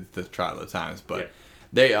the trial of the times. But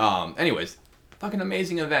they, anyways, fucking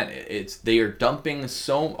amazing event. They are dumping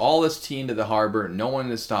all this tea into the harbor. No one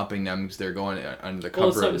is stopping them because they're going under the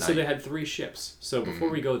cover of night. So they had 3 ships. So before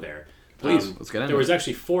we go there, please let's get into it. There was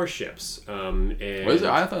actually 4 ships. And what is it?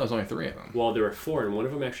 I thought there was only 3 of them. Well, there were 4, and one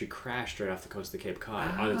of them actually crashed right off the coast of Cape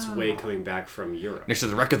Cod on its way coming back from Europe. Next to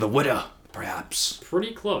the wreck of the Widow. Perhaps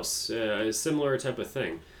pretty close, a similar type of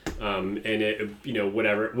thing, and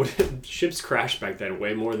it ships crashed back then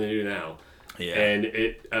way more than they do now. Yeah, and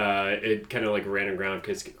it kind of like ran aground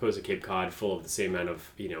because coast of Cape Cod full of the same amount of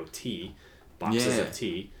tea, boxes of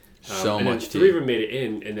tea, so much tea. 3 of them made it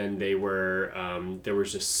in, and then they were there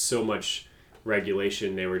was just so much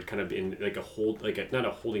regulation. They were kind of in like not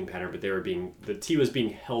a holding pattern, but the tea was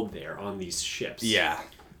being held there on these ships. Yeah.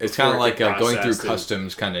 It's kind of like going through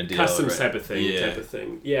customs kind of deal. Customs type of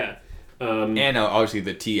thing. Yeah. And obviously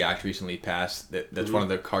the Tea Act recently passed. That's one of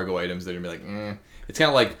the cargo items that are going to be like, It's kind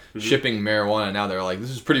of like shipping marijuana now. They're like, this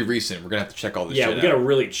is pretty recent. We're going to have to check all this shit out. Yeah, we got to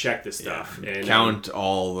really check this stuff. Yeah. And count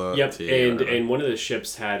all the tea. And one of the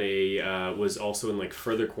ships had was also in like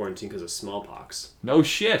further quarantine because of smallpox. No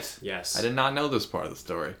shit. Yes. I did not know this part of the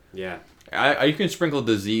story. Yeah. You can sprinkle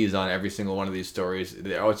disease on every single one of these stories.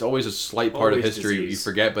 It's always a slight part of history you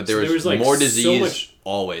forget, but there was like more disease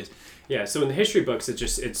always. Yeah, so in the history books,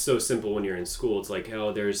 it's so simple when you're in school. It's like,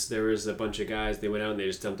 there was a bunch of guys, they went out and they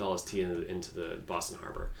just dumped all this tea into the Boston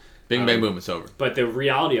Harbor. Bing, bang, boom, it's over. But the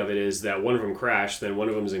reality of it is that one of them crashed, then one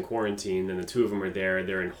of them's in quarantine, then the 2 of them are there.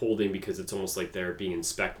 They're in holding because it's almost like they're being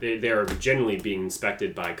inspected. They're generally being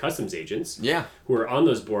inspected by customs agents. Yeah. Who are on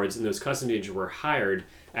those boards, and those customs agents were hired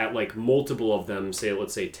at like multiple of them,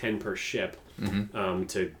 let's say 10 per ship,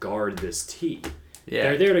 to guard this tea. Yeah,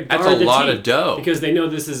 They're there to guard that's a the lot tea of dough because they know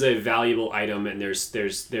this is a valuable item and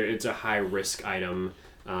it's a high risk item,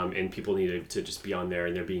 and people need to just be on there,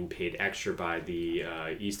 and they're being paid extra by the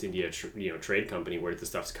East India trade company where the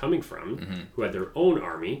stuff's coming from, who had their own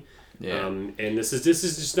army. Yeah. And this is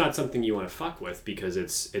just not something you want to fuck with because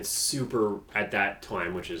it's super at that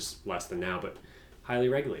time, which is less than now, but highly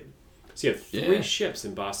regulated. So you have 3 ships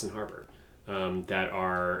in Boston Harbor that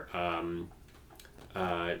are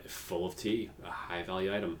full of tea, a high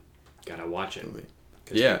value item. Gotta watch it.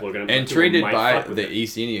 Yeah, and traded by the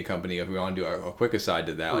East India Company. If we want to do a quick aside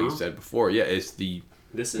to that, like you said before, it's the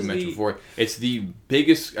it's the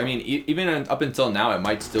biggest. I mean, even up until now, it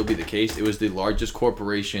might still be the case. It was the largest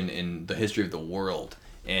corporation in the history of the world,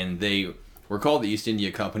 and they were called the East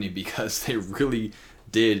India Company because they really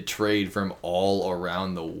did trade from all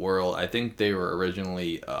around the world. I think they were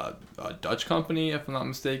originally a Dutch company, if I'm not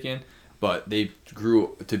mistaken. But they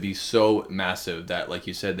grew to be so massive that, like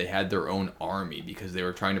you said, they had their own army because they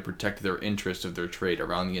were trying to protect their interests of their trade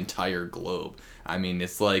around the entire globe. I mean,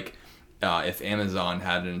 it's like if Amazon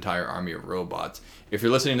had an entire army of robots. If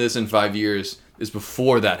you're listening to this in 5 years, it's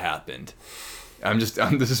before that happened. This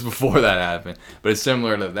is before that happened. But it's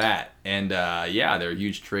similar to that. And they're a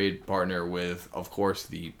huge trade partner with, of course,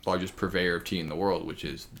 the largest purveyor of tea in the world, which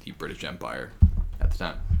is the British Empire at the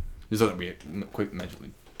time. Just let me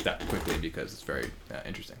mention that quickly because it's very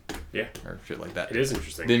interesting. Yeah. Or shit like that. It is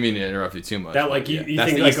interesting. Didn't mean to interrupt you too much. That like you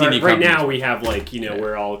think like right now we have like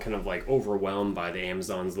we're all kind of like overwhelmed by the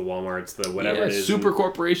Amazons, the Walmarts, the whatever it is. Super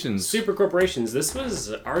corporations. This was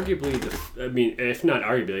arguably if not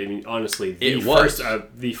arguably, honestly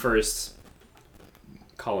the first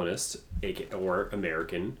colonist or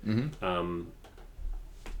American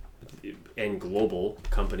and global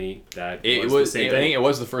company that was the same thing. I think it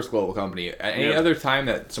was the first global company. At any other time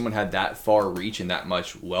that someone had that far reach and that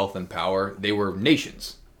much wealth and power, they were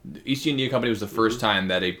nations. The East India Company was the first time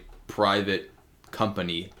that a private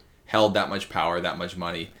company held that much power, that much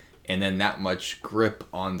money, and then that much grip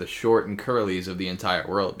on the short and curlies of the entire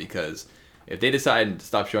world. Because if they decided to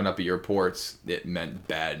stop showing up at your ports, it meant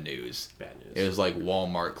bad news. It was like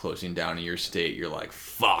Walmart closing down in your state. You're like,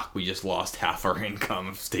 fuck, we just lost half our income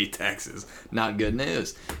of state taxes. Not good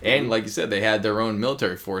news. And like you said, they had their own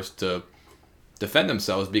military force to defend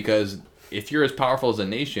themselves because if you're as powerful as a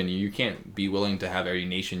nation, you can't be willing to have every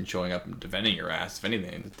nation showing up and defending your ass, if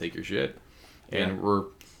anything, to take your shit. And we're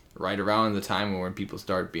right around the time when people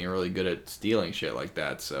start being really good at stealing shit like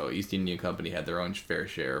that. So East India Company had their own fair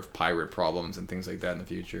share of pirate problems and things like that in the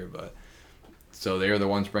future. But so they were the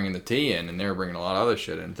ones bringing the tea in, and they were bringing a lot of other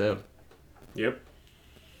shit in too. Yep.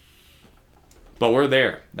 But we're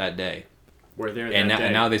there that day. We're there that day.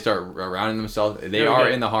 And now they start rounding themselves. They are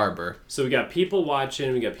in the harbor. So we got people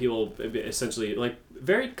watching. We got people essentially like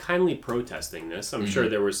very kindly protesting this. I'm sure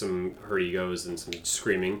there were some hurt-egos and some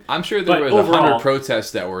screaming. I'm sure there was 100 protests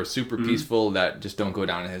that were super peaceful that just don't go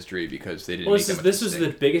down in history because they didn't. This was the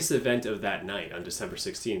biggest event of that night on December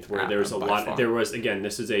 16th, where there was a lot. Far. There was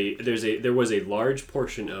there was a large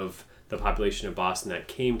portion of the population of Boston that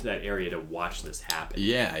came to that area to watch this happen.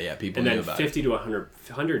 Yeah, people. And then 50 to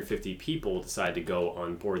 150 people decided to go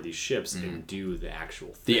on board these ships and do the actual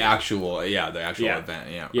thing. The actual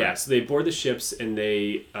event. Yeah. Right. Yeah. So they board the ships and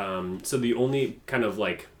they. So the only kind of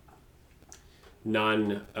like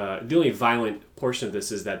the only violent portion of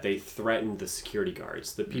this is that they threatened the security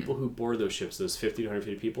guards. The people who board those ships, those 50 to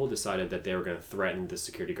 150 people, decided that they were going to threaten the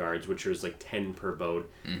security guards, which was like 10 per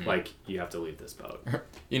boat. Like, you have to leave this boat.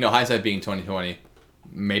 Hindsight being 2020,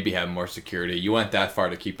 maybe have more security. You went that far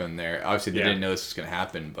to keep them there. Obviously, they didn't know this was going to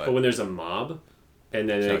happen. But when there's a mob, and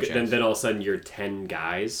then all of a sudden you're 10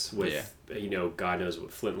 guys with God knows what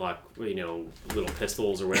flintlock, little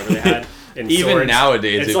pistols or whatever they had, and even swords.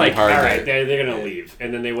 Nowadays it's it'd like be hard. All right, they're gonna leave,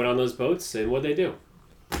 and then they went on those boats, and what'd they do?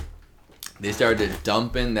 They started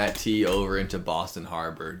dumping that tea over into Boston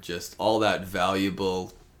Harbor, just all that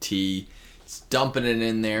valuable tea, dumping it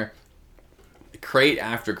in there, crate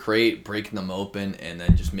after crate, breaking them open, and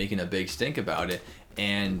then just making a big stink about it.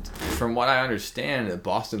 And from what I understand,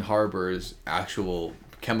 Boston Harbor's actual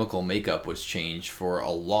chemical makeup was changed for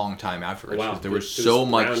a long time afterwards. Wow. There was so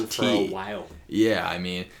much tea. For a while. Yeah, I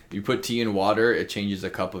mean, you put tea in water, it changes a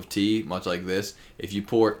cup of tea, much like this. If you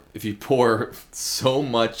pour so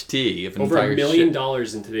much tea, over $1 million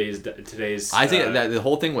in today's. I think that the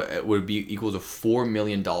whole thing would be equal to $4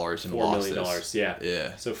 million in losses. $4 million, yeah.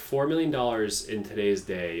 Yeah. So $4 million in today's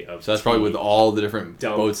day of. So that's probably with all the different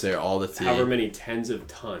boats there, all the tea. However many tens of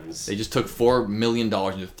tons. They just took $4 million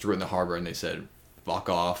and just threw it in the harbor, and they said, "Fuck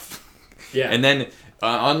off." Yeah. And then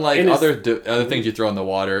Unlike other things you throw in the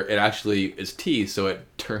water, it actually is tea, so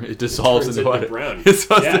it dissolves in the water. Brown. It's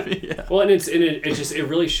supposed to be, yeah. Well, and it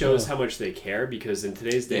really shows how much they care, because in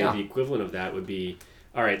today's day, the equivalent of that would be,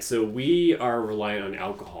 all right, so we are reliant on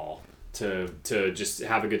alcohol to just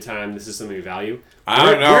have a good time. This is something we value.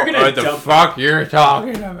 I don't know what the fuck you're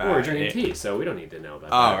talking about. Well, we're drinking tea, so we don't need to know about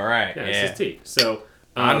that. Oh, right. Yeah, this is tea. So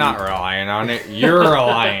I'm not relying on it. You're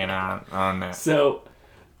relying on it. So,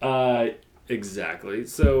 exactly.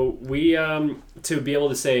 So we to be able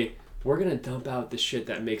to say we're gonna dump out the shit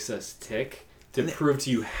that makes us tick to prove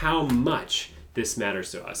to you how much this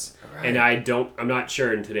matters to us. Right. And I'm not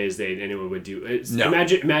sure in today's day anyone would do it. No.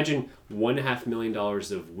 Imagine $1.5 million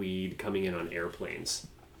of weed coming in on airplanes.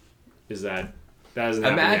 That doesn't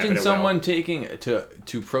happen. Imagine someone taking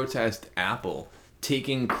to protest Apple,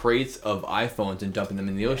 taking crates of iPhones and dumping them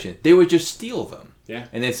in the ocean. They would just steal them. Yeah.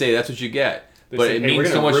 And they'd say that's what you get. But it means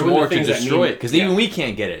so much more to destroy it, because even we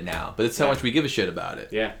can't get it now. But it's how much we give a shit about it.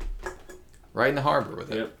 Yeah. Right in the harbor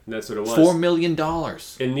with it. Yep, that's what it was. $4 million.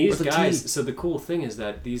 And these guys, so the cool thing is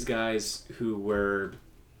that these guys who were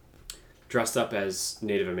dressed up as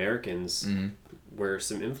Native Americans were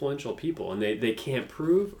some influential people, and they can't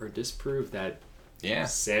prove or disprove that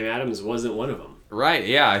Sam Adams wasn't one of them. Right,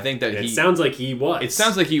 yeah, I think that it sounds like he was. It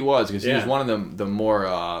sounds like he was, because he was one of the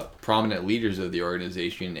more prominent leaders of the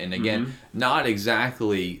organization, and again, not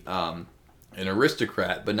exactly an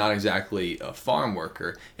aristocrat, but not exactly a farm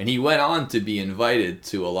worker. And he went on to be invited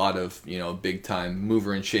to a lot of, big time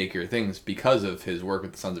mover and shaker things because of his work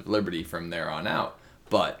with the Sons of Liberty from there on out.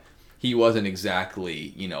 But he wasn't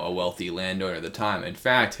exactly, a wealthy landowner at the time. In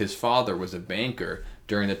fact, his father was a banker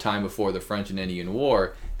during the time before the French and Indian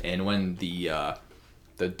War, and when the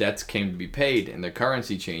debts came to be paid and the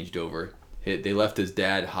currency changed over, they left his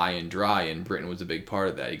dad high and dry, and Britain was a big part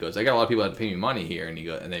of that. He goes, I got a lot of people that have to pay me money here,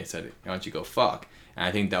 and they said, why don't you go fuck? And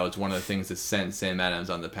I think that was one of the things that sent Sam Adams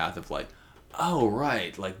on the path of like, oh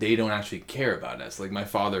right, like they don't actually care about us. Like my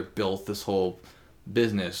father built this whole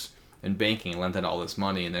business in banking and lent out all this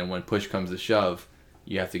money, and then when push comes to shove,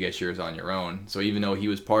 you have to get yours on your own. So even though he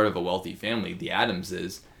was part of a wealthy family, the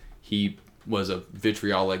Adamses, he was a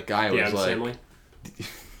vitriolic guy. The Adams family?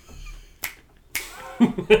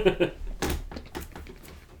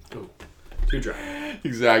 Oh, too dry.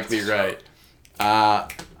 Exactly right.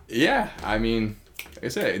 Yeah, I mean, like I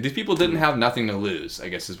said, these people didn't have nothing to lose, I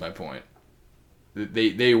guess is my point.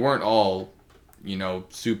 They weren't all,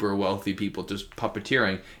 super wealthy people just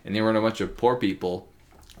puppeteering, and they weren't a bunch of poor people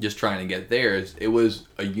just trying to get theirs. It was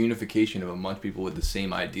a unification of a bunch of people with the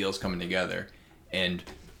same ideals coming together and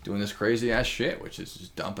doing this crazy ass shit, which is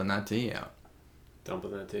just dumping that tea out.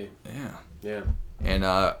 Dumping that tea. Yeah. Yeah. And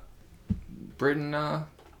Britain,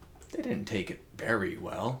 they didn't take it very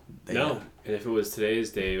well. No. And if it was today's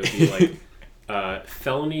day, it would be like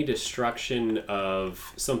felony destruction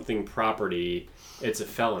of something property. It's a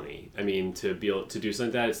felony. I mean, to be able to do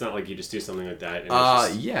something like that, it's not like you just do something like that.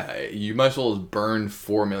 And yeah, you might as well burn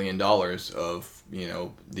 $4 million of,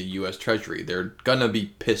 the U.S. Treasury. They're gonna be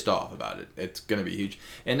pissed off about it. It's gonna be huge.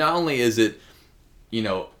 And not only is it,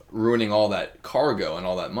 ruining all that cargo and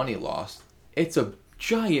all that money lost, it's a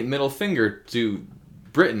giant middle finger to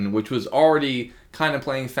Britain, which was already kind of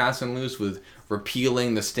playing fast and loose with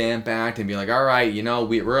repealing the Stamp Act and being like, all right,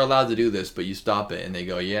 we're allowed to do this, but you stop it. And they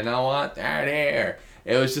go, you know what? There.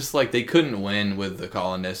 It was just like they couldn't win with the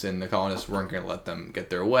colonists, and the colonists weren't going to let them get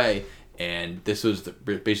their way. And this was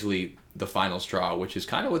basically the final straw, which is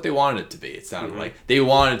kind of what they wanted it to be. It sounded like they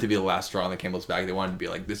wanted it to be the last straw on the camel's back. They wanted to be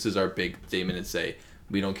like, this is our big statement and say,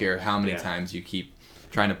 we don't care how many times you keep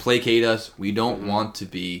trying to placate us. We don't want to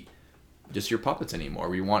be just your puppets anymore.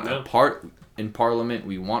 We want a part in Parliament.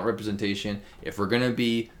 We want representation. If we're going to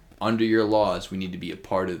be under your laws, we need to be a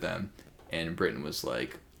part of them. And Britain was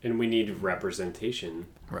like... And we need representation.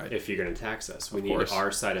 Right. If you're going to tax us. We need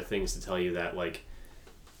our side of things to tell you that, like...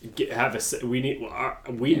 We need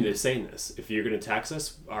to say in this. If you're going to tax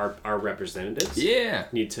us, our representatives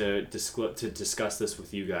need to discuss this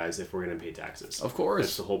with you guys if we're going to pay taxes. Of course,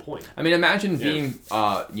 that's the whole point. I mean, imagine being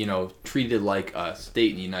treated like a state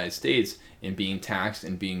in the United States and being taxed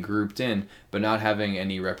and being grouped in, but not having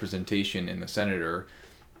any representation in the Senate or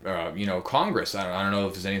Congress. I don't know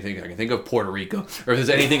if there's anything I can think of, Puerto Rico, or if there's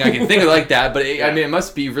anything I can think of like that. But I mean, it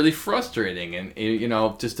must be really frustrating,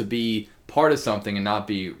 and just to be part of something and not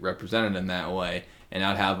be represented in that way, and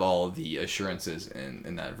not have all of the assurances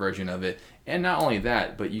in that version of it. And not only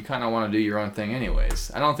that, but you kind of want to do your own thing anyways.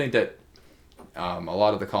 I don't think that a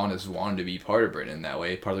lot of the colonists wanted to be part of Britain in that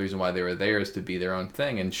way. Part of the reason why they were there is to be their own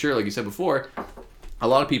thing. And sure, like you said before, a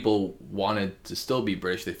lot of people wanted to still be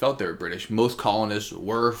British. They felt they were British. Most colonists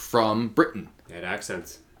were from Britain. They had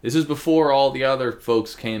accents. This is before all the other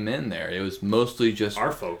folks came in there. It was mostly just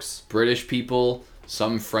our folks. British people,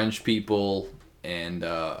 some French people, and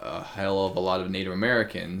a hell of a lot of Native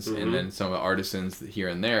Americans, and then some artisans here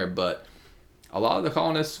and there. But a lot of the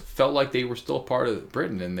colonists felt like they were still part of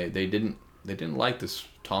Britain, and they didn't like this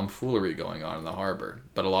tomfoolery going on in the harbor.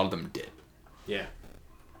 But a lot of them did. Yeah.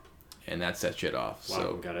 And that set shit off. Wow,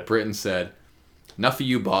 So got it. Britain said, "Enough of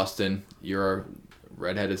you, Boston. You're a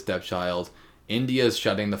redheaded stepchild. India's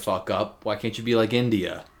shutting the fuck up. Why can't you be like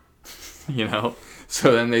India?" You know?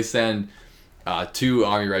 So then they send 2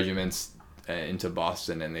 army regiments into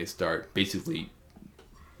Boston, and they start basically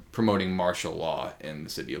promoting martial law in the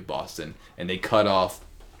city of Boston. And they cut off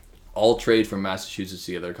all trade from Massachusetts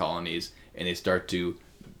to the other colonies, and they start to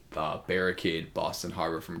barricade Boston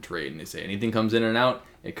Harbor from trade. And they say anything comes in and out,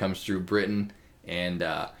 it comes through Britain. And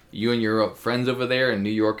you and your friends over there in New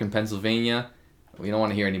York and Pennsylvania, we don't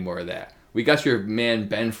want to hear any more of that. We got your man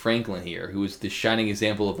Ben Franklin here, who is the shining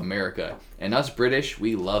example of America. And us British,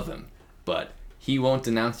 we love him. But he won't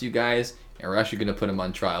denounce you guys, and we're actually going to put him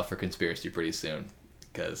on trial for conspiracy pretty soon.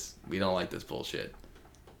 Because we don't like this bullshit.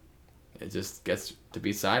 It just gets to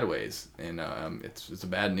be sideways. And it's a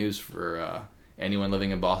bad news for anyone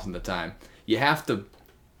living in Boston at the time. You have to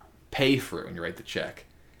pay for it when you write the check.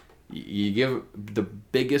 You give the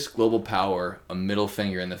biggest global power a middle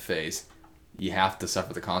finger in the face, you have to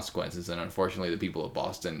suffer the consequences, and unfortunately the people of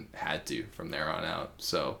Boston had to from there on out.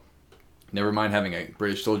 So never mind having a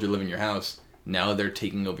British soldier live in your house, now they're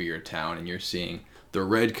taking over your town, and you're seeing the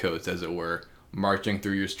redcoats, as it were, marching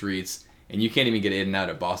through your streets, and you can't even get in and out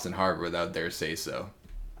of Boston Harbor without their say-so.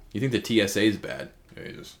 You think the TSA is bad?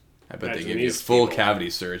 I bet they give you a full cavity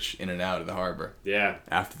search in and out of the harbor. Yeah.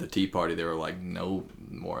 After the Tea Party, they were like, no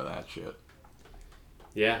more of that shit.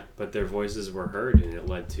 Yeah, but their voices were heard, and it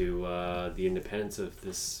led to the independence of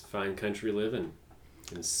this fine country we live in.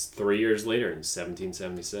 And 3 years later, in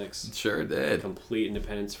 1776. It sure did. Complete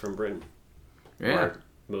independence from Britain. Yeah. Or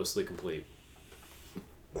mostly complete.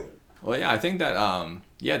 Well, yeah, I think that,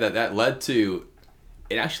 that led to...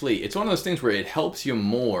 It's one of those things where it helps you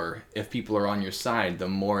more if people are on your side, the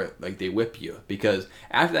more, like, they whip you. Because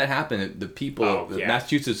after that happened, the people,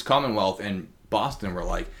 Massachusetts Commonwealth and Boston were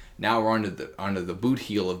like, now we're under the boot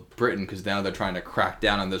heel of Britain, because now they're trying to crack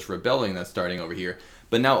down on this rebellion that's starting over here.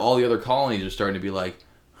 But now all the other colonies are starting to be like,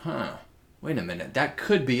 wait a minute, that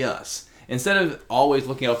could be us. Instead of always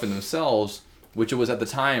looking out for themselves, which it was at the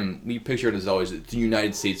time, we pictured it as always the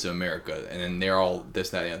United States of America, and then they're all this,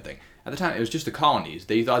 that, and the other thing. At the time, it was just the colonies.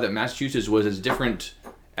 They thought that Massachusetts was as different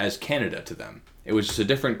as Canada to them. It was just a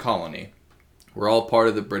different colony. We're all part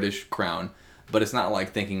of the British crown, but it's not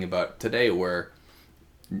like thinking about today where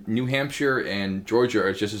New Hampshire and Georgia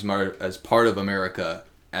are just as part of America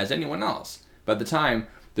as anyone else. By the time,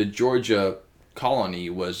 the Georgia colony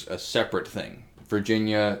was a separate thing.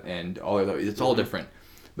 Virginia and all of that, it's all different.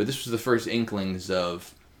 But this was the first inklings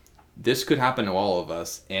of this could happen to all of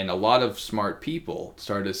us, and a lot of smart people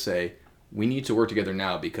started to say, we need to work together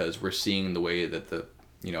now because we're seeing the way that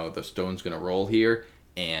the stone's going to roll here,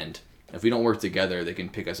 and if we don't work together, they can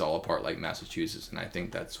pick us all apart like Massachusetts. And I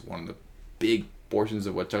think that's one of the big portions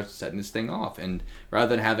of what starts setting this thing off. And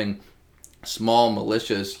rather than having small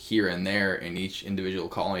militias here and there in each individual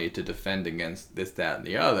colony to defend against this, that, and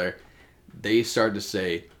the other, they started to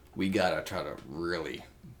say, we gotta try to really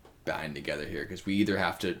bind together here, because we either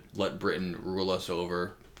have to let Britain rule us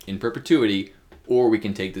over in perpetuity, or we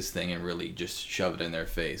can take this thing and really just shove it in their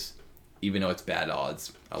face, even though it's bad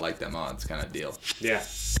odds. I like them odds kind of deal. Yeah.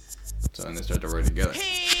 So then they start to work together.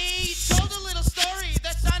 He told a little story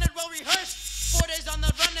that sounded well rehearsed. 4 days on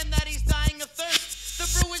the run and that he's dying of thirst.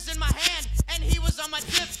 The brew was in my hand and he was on my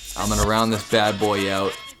tip. I'm gonna round this bad boy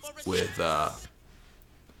out with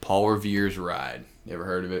Paul Revere's Ride. You ever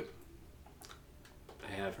heard of it?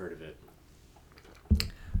 I have heard of it.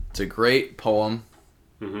 It's a great poem.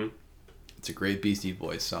 Mm-hmm. It's a great Beastie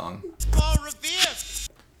Boys song. Paul Revere.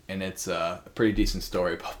 And it's a pretty decent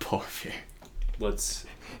story about Paul Revere. Let's...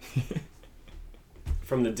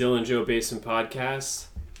 From the Dylan Joe Basin podcast,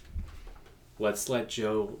 let's let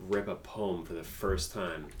Joe rip a poem for the first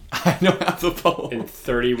time. I know half the poem. In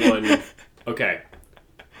 31... Okay.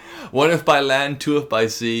 One if by land, two if by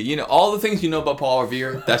sea. You know, all the things you know about Paul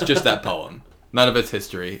Revere, that's just that poem. None of it's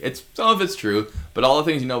history. Some of it's true, but all the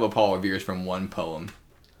things you know about Paul Revere is from one poem.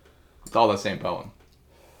 It's all the same poem.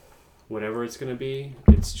 Whatever it's gonna be,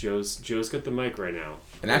 it's Joe's got the mic right now.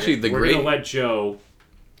 And actually, we're gonna let Joe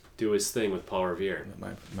do his thing with Paul Revere.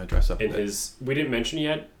 My dress up in his, we didn't mention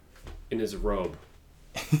yet, in his robe.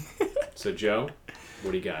 So Joe,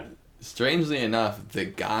 What do you got? Strangely enough, the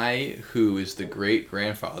guy who is the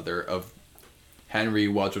great-grandfather of Henry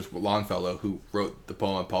Wadsworth Longfellow, who wrote the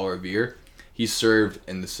poem of Paul Revere, he served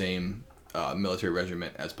in the same military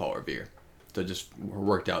regiment as Paul Revere. So it just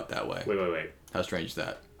worked out that way. Wait. How strange is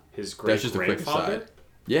that? His That's just a quick great-grandfather? aside.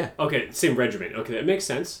 Yeah. Okay, same regiment. Okay, that makes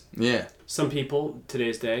sense. Yeah. Some people,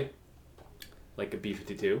 today's day, like a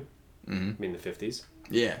B-52, I mean the 50s,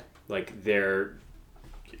 Yeah. like they're,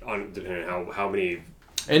 depending on how many...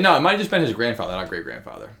 And no, it might have just been his grandfather, not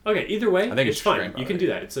great-grandfather. Okay, either way, I think it's it's fine. grandfather. You can do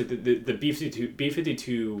that. It's like the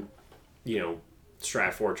B-52,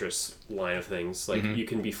 Strat Fortress line of things. Like, you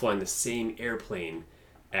can be flying the same airplane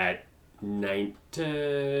at 9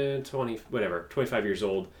 to 20, whatever, 25 years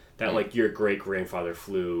old, that, like, your great-grandfather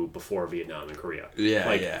flew before Vietnam and Korea. Yeah,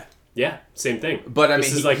 like, yeah. Yeah, same thing. But I mean,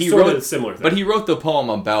 this is like he sort wrote of a similar thing. But he wrote the poem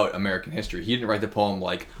about American history. He didn't write the poem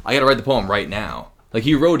like, I gotta write the poem right now. Like,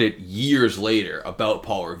 he wrote it years later about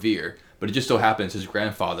Paul Revere, but it just so happens his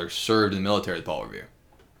grandfather served in the military with Paul Revere.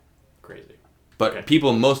 Crazy. But Okay.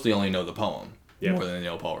 people mostly only know the poem Yeah. more than they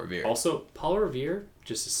know Paul Revere. Also, Paul Revere,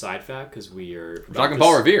 just a side fact, because We're talking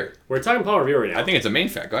Paul Revere. We're talking Paul Revere right now. I think it's a main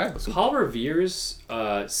fact. Go ahead. Paul Revere's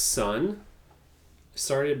son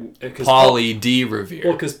started... Paulie D. Revere.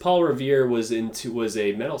 Well, because Paul Revere was a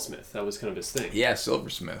metalsmith. That was kind of his thing. Yeah,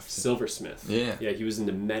 silversmith. Silversmith. Yeah. Yeah, he was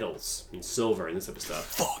into metals and silver and this type of stuff.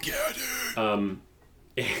 Fuck yeah, dude.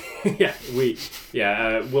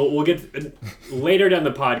 We'll get later down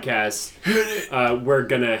the podcast. We're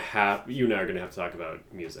gonna have you and I are gonna have to talk about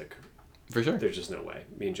music. For sure. There's just no way.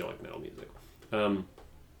 Me and Joe like metal music.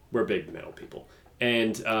 We're big metal people,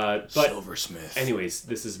 and but Silversmith. anyways,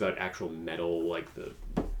 this is about actual metal, like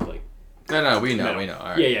No, we know. metal. All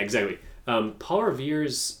right. Yeah, exactly. Paul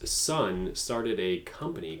Revere's son started a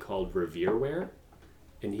company called Revereware,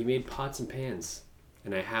 and he made pots and pans,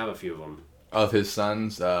 and I have a few of them. Of his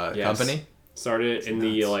son's Yes. company? Started in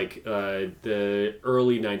the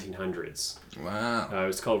early 1900s. Wow. It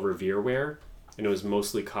was called Revereware, and it was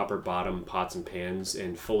mostly copper bottom pots and pans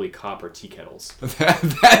and fully copper tea kettles.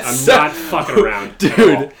 I'm not fucking around,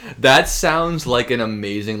 dude. That sounds like an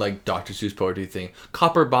amazing Dr. Seuss poetry thing.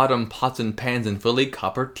 Copper bottom pots and pans and fully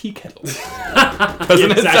copper tea kettles.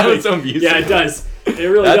 Doesn't it sound so musical? Yeah, it does. It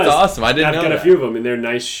really That's does. awesome. I didn't know I've got that. a few of them, and they're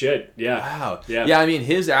nice shit. Yeah. Wow. Yeah. I mean,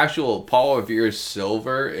 his actual Paul Revere's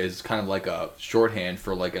silver is kind of like a shorthand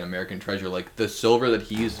for like an American treasure. Like the silver that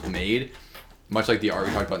he's made, much like the art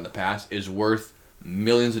we talked about in the past, is worth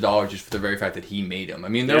millions of dollars just for the very fact that he made them. I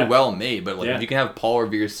mean, they're well made, but if you can have Paul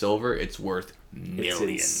Revere's silver, it's worth millions.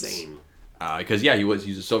 It's insane. Because he was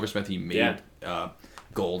a silversmith. He made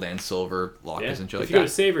gold and silver lockets and shit like that. If you go to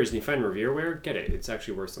Savers and you find Revereware, get it. It's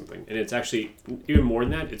actually worth something. And it's actually, even more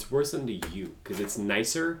than that, it's worth something to you. Because it's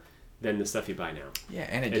nicer than the stuff you buy now. Yeah,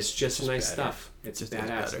 and it's just nice better. stuff. It's just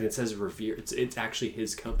badass. And it says Revere. It's actually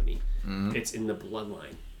his company. Mm-hmm. It's in the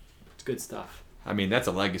bloodline. It's good stuff. I mean, that's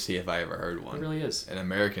a legacy if I ever heard one. It really is. An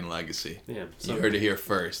American legacy. Yeah. You heard it here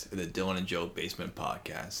first. The Dylan and Joe Basement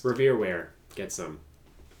Podcast. Revereware. Get some.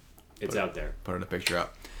 It's out there. Put a picture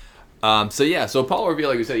up. So Paul Revere,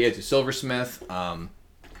 like we said, he's a silversmith.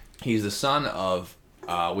 He's the son of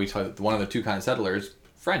one of the two kind of settlers,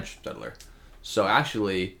 French settler. So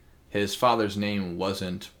actually, his father's name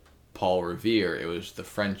wasn't Paul Revere. It was the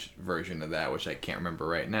French version of that, which I can't remember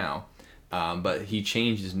right now. But he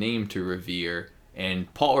changed his name to Revere,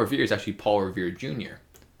 and Paul Revere is actually Paul Revere Jr.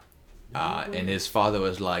 And his father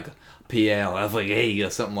was like Pierre Revere or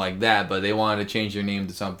something like that, but they wanted to change their name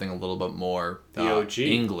to something a little bit more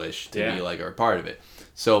English to be like a part of it.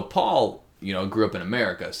 So Paul, grew up in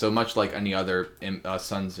America. So much like any other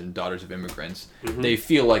sons and daughters of immigrants, they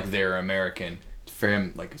feel like they're American. For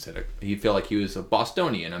him, like I said, he felt like he was a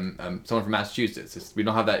Bostonian. I'm someone from Massachusetts. We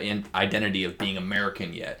don't have that identity of being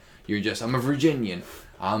American yet. You're just, I'm a Virginian,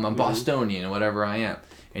 I'm a Bostonian, whatever I am.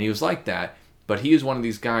 And he was like that, but he is one of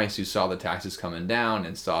these guys who saw the taxes coming down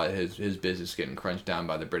and saw his business getting crunched down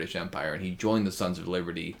by the British Empire, and he joined the Sons of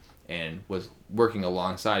Liberty and was working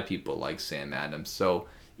alongside people like Sam Adams. So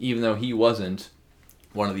even though he wasn't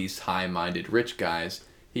one of these high-minded rich guys,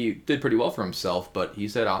 he did pretty well for himself, but he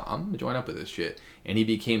said, I'm going to join up with this shit. And he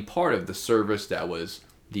became part of the service that was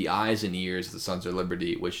the eyes and ears of the Sons of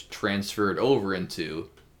Liberty, which transferred over into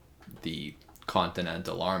the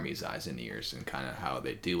Continental Army's eyes and ears and kind of how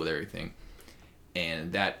they deal with everything.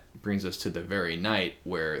 And that brings us to the very night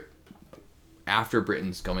where, after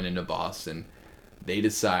Britain's coming into Boston, they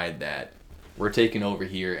decide that we're taking over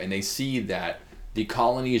here, and they see that the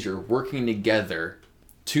colonies are working together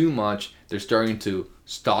too much. They're starting to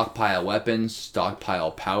stockpile weapons,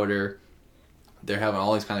 stockpile powder. They're having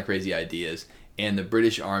all these kind of crazy ideas. And the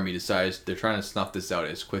British Army decides they're trying to snuff this out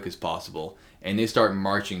as quick as possible. And they start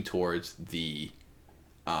marching towards the...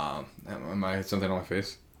 am I something on my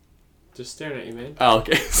face? Just staring at you, man. Oh,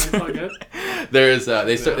 okay. It's all good.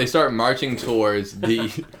 They start marching towards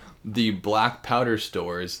the black powder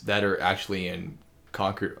stores that are actually in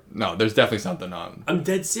Concord. No, there's definitely something on. I'm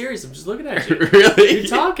dead serious. I'm just looking at you. Really? You're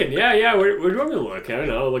talking. Yeah. Where do you want me to look? I don't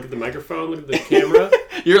know. Look at the microphone. Look at the camera.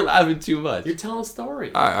 You're laughing too much. You're telling a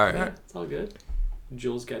story. All right. It's all good.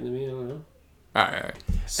 Jules getting to me. I don't know. All right.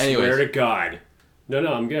 Swear to God.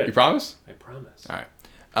 No, I'm good. You promise? I promise. All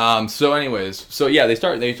right. So yeah, they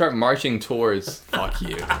start marching towards. Fuck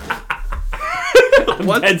you.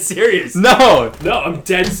 I'm dead serious. No, I'm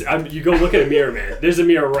dead. You go look at a mirror, man. There's a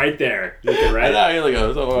mirror right there. You looking right? I know. You're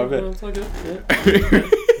like, oh, It's all good. Yeah.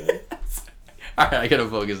 All right, I gotta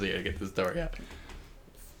focus here to get this story out.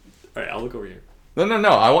 All right, I'll look over here. No.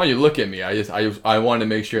 I want you to look at me. I want to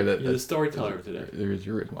make sure that You're the storyteller today. There's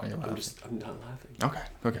your why you're laughing. I'm not laughing.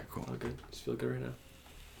 Okay, cool. All good. Just feel good right now.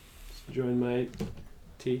 Just enjoying my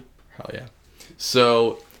tea. Hell yeah.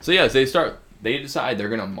 So yeah, they decide they're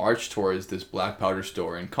gonna march towards this black powder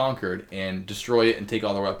store in Concord and destroy it and take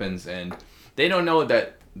all the weapons, and they don't know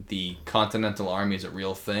that the Continental Army is a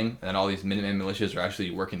real thing and all these Minutemen militias are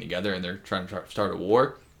actually working together and they're trying to start a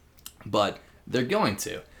war, but they're going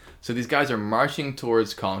to. So these guys are marching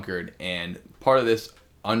towards Concord, and part of this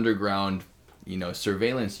underground,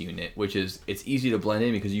 surveillance unit, which is, it's easy to blend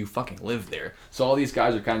in because you fucking live there. So all these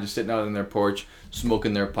guys are kind of just sitting out on their porch,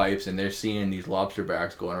 smoking their pipes, and they're seeing these lobster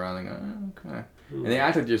backs going around and going, oh, okay. And they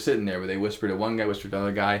act like they're sitting there, but they whisper to one guy, whisper to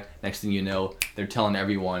another guy. Next thing you know, they're telling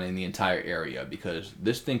everyone in the entire area because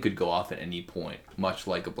this thing could go off at any point, much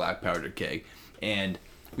like a black powder keg. And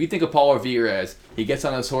we think of Paul Revere as he gets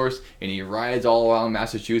on his horse and he rides all around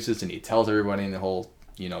Massachusetts and he tells everybody in the whole,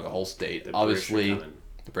 the whole state. Obviously,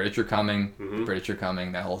 the British are coming. The British are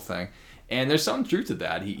coming. That whole thing. And there's some truth to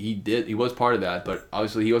that. He was part of that, but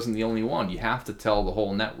obviously he wasn't the only one. You have to tell the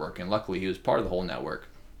whole network, and luckily he was part of the whole network.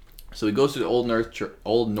 So he goes to the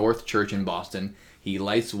Old North Church in Boston. He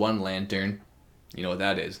lights one lantern. You know what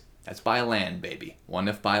that is? That's by land, baby. One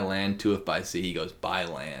if by land, two if by sea. He goes by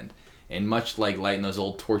land. And much like lighting those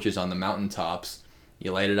old torches on the mountaintops,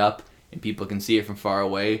 you light it up and people can see it from far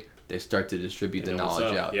away. They start to distribute the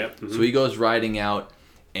knowledge out. Yep. Mm-hmm. So he goes riding out,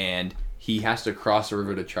 and he has to cross the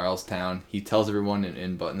river to Charlestown. He tells everyone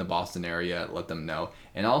in the Boston area, let them know.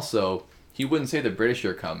 And also, he wouldn't say the British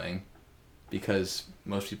are coming because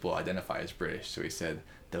most people identify as British. So he said,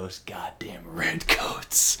 those goddamn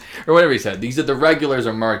redcoats. Or whatever he said. He said the regulars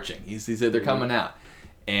are marching. He said they're coming out.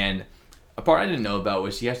 And a part I didn't know about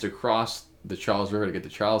was he has to cross the Charles River to get to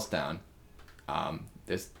Charlestown.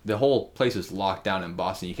 The whole place is locked down in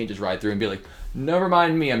Boston. You can't just ride through and be like, never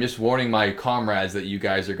mind me, I'm just warning my comrades that you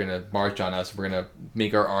guys are going to march on us. We're going to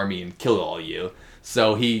make our army and kill all you.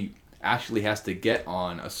 So he actually has to get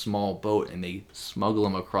on a small boat, and they smuggle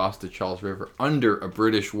him across the Charles River under a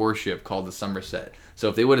British warship called the Somerset. So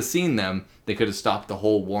if they would have seen them, they could have stopped the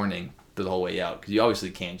whole warning the whole way out. Because you obviously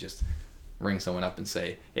can't just ring someone up and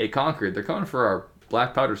say, hey, Concord, they're coming for our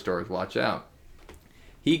black powder stores, watch out.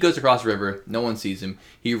 He goes across the river, no one sees him.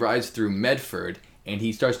 He rides through Medford, and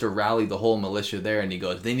he starts to rally the whole militia there, and he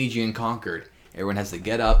goes, they need you in Concord. Everyone has to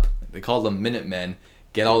get up. They call them Minutemen.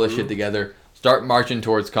 Get all this shit together. Start marching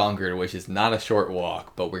towards Concord, which is not a short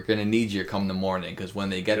walk, but we're going to need you come the morning, because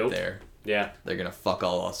when they get there, they're going to fuck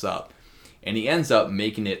all us up. And he ends up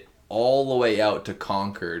making it all the way out to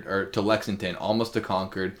Concord, or to Lexington, almost to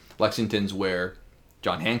Concord. Lexington's where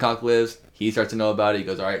John Hancock lives. He starts to know about it. He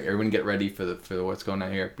goes, all right, everyone get ready for what's going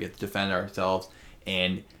on here. We have to defend ourselves.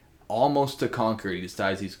 And almost to Concord, he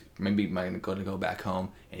decides he's maybe going to go back home,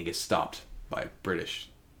 and he gets stopped by a British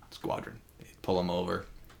squadron. They pull him over,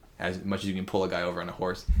 as much as you can pull a guy over on a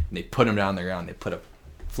horse, and they put him down on the ground. They put a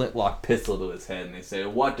flintlock pistol to his head, and they say,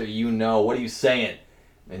 what do you know? What are you saying?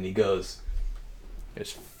 And he goes,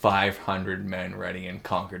 there's 500 men ready in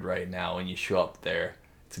Concord right now. When you show up there,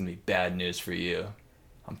 it's going to be bad news for you.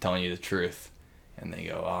 I'm telling you the truth. And they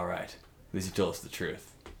go, all right. At least he told us the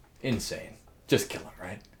truth. Insane. Just kill him,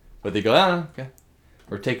 right? But they go, okay.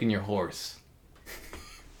 We're taking your horse.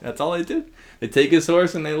 That's all they did. They take his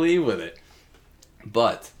horse and they leave with it.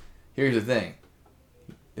 But here's the thing.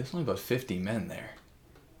 There's only about 50 men there.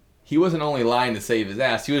 He wasn't only lying to save his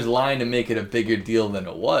ass. He was lying to make it a bigger deal than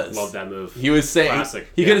it was. Love that move. He was saying... Classic.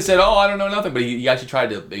 He could have said, oh, I don't know nothing. But he actually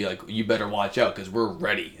tried to be like, you better watch out because we're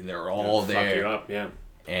ready. And they're all there. Fuck you up, yeah.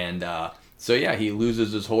 And so, yeah, he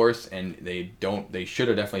loses his horse. And they should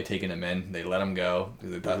have definitely taken him in. They let him go.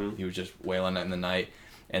 Because they thought he was just wailing in the night.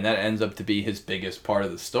 And that ends up to be his biggest part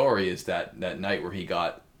of the story is that night where he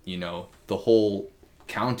got the whole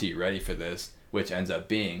county ready for this, which ends up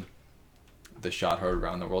being the shot heard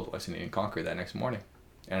around the world, Western Union conquered that next morning.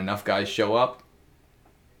 And enough guys show up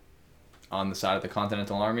on the side of the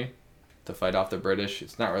Continental Army to fight off the British.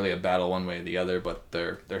 It's not really a battle one way or the other, but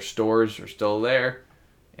their stores are still there.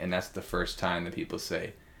 And that's the first time that people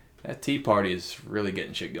say, that Tea Party is really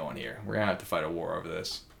getting shit going here. We're going to have to fight a war over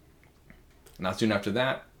this. Not soon after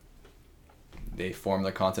that, they form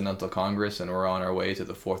the Continental Congress, and we're on our way to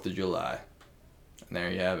the 4th of July. And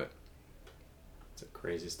there you have it. It's a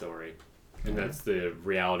crazy story. And that's the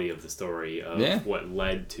reality of the story of what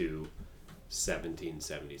led to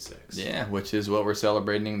 1776. Yeah, which is what we're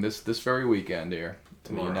celebrating this very weekend here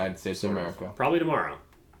in the United States of America. Probably tomorrow.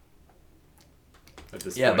 At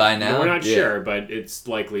this point. By now. No, we're not sure, but it's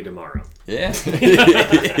likely tomorrow. Yeah.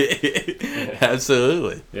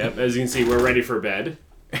 Absolutely. Yep, as you can see, we're ready for bed.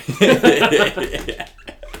 It's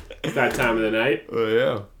that time of the night. Oh,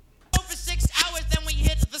 yeah. For 6 hours, then we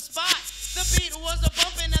hit the spot. The beat was a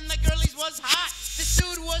bumping and the girlies was hot. This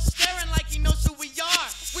dude was staring like he knows who we are.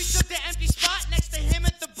 We took the empty spot next to him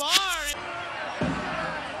at the bar.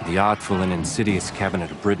 The artful and insidious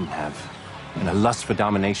cabinet of Britain have, in a lust for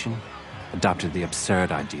domination, adopted the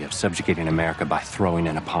absurd idea of subjugating America by throwing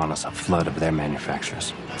in upon us a flood of their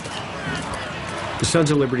manufacturers. The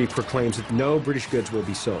Sons of Liberty proclaims that no British goods will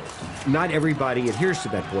be sold. Not everybody adheres to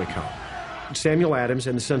that boycott. Samuel Adams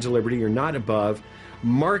and the Sons of Liberty are not above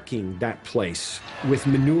marking that place with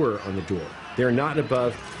manure on the door. They're not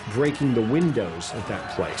above breaking the windows of that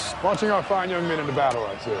place. Watching our fine young men in the battle,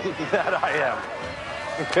 I see. That I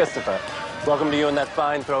am. Christopher, welcome to you in that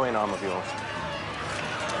fine throwing arm of yours.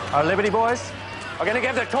 Our Liberty boys are gonna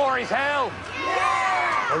give the Tories hell!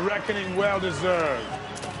 Yeah! A reckoning well-deserved.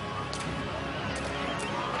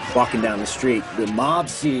 Walking down the street, the mob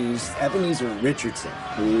sees Ebenezer Richardson,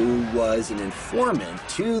 who was an informant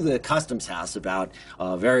to the customs house about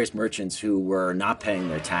various merchants who were not paying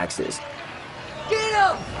their taxes. Get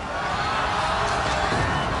him!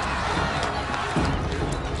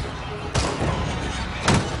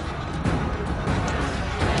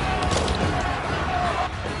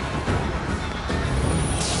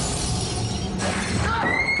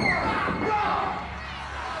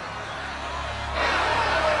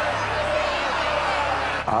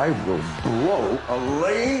 I will blow a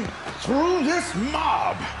lane through this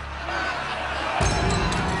mob.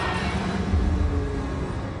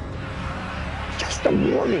 Just a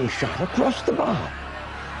warning shot across the bow.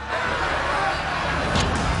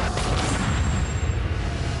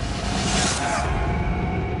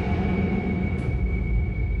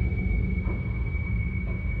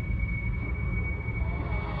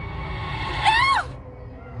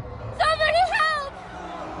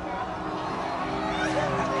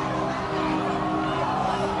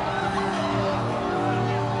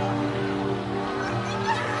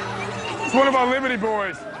 It's one of our Liberty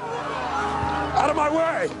boys. Out of my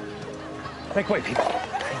way! Make way, people.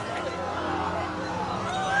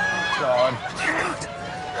 God.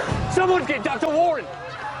 Someone get Dr. Warren!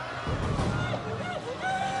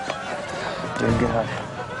 Dear God.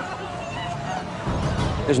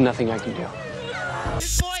 There's nothing I can do.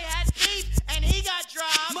 This boy had beef and he got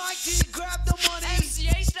dropped. Mike D grabbed the money.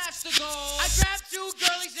 MCA snatched the gold. I grabbed 2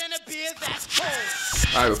 girlies and a beer that's cold.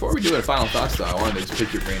 All right, before we do a final thoughts, though, I wanted to just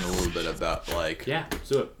pick your brain a little bit about,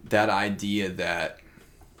 that idea that,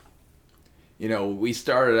 we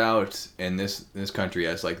started out in this country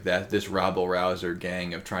as, this rabble-rouser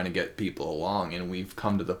gang of trying to get people along, and we've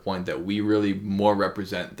come to the point that we really more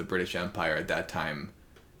represent the British Empire at that time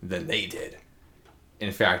than they did.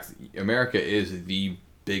 In fact, America is the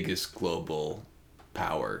biggest global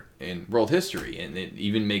power in world history, and it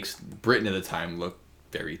even makes Britain at the time look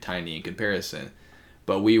very tiny in comparison.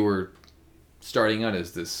 But we were starting out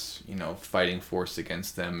as this, fighting force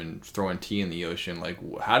against them and throwing tea in the ocean. Like,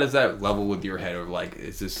 how does that level with your head? Of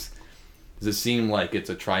does it seem like it's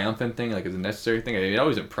a triumphant thing? Like, it's a necessary thing? I mean, it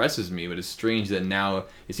always impresses me, but it's strange that now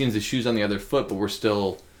it seems the shoe's on the other foot, but we're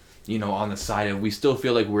still, on the side of, we still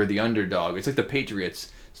feel like we're the underdog. It's like the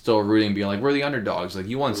Patriots still rooting, being like, we're the underdogs. Like,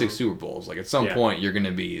 you won 6 Super Bowls. Like, at some point, you're going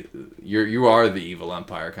to be, you are the evil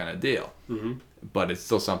empire kind of deal. Mm-hmm. But it's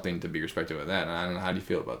still something to be respected with that. And I don't know, how do you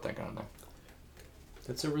feel about that kind of thing?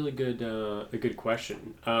 That's a really good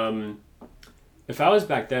question. If I was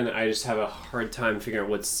back then, I just have a hard time figuring out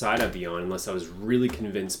what side I'd be on unless I was really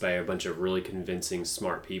convinced by a bunch of really convincing,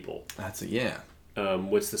 smart people. What's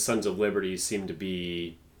the Sons of Liberty seem to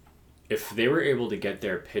be, if they were able to get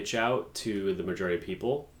their pitch out to the majority of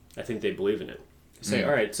people, I think they believe in it. Say,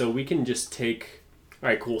 all right, so we can just take... All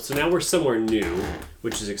right, cool. So now we're somewhere new,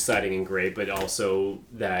 which is exciting and great, but also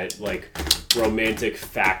that, romantic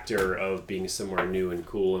factor of being somewhere new and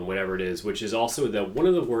cool and whatever it is, which is also one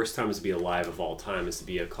of the worst times to be alive of all time is to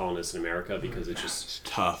be a colonist in America because it's just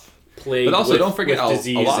tough. But also, don't forget,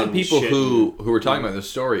 a lot of people who were talking and, about this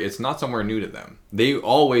story, it's not somewhere new to them. They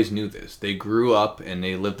always knew this. They grew up and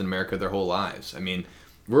they lived in America their whole lives. I mean,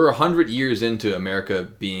 we're 100 years into America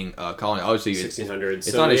being a colony. Obviously, 1600s.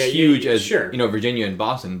 It's not as huge as sure. Virginia and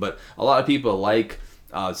Boston, but a lot of people like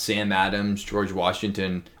Sam Adams, George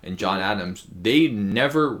Washington, and John Adams. They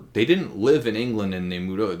didn't live in England and they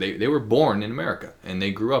moved over. They were born in America and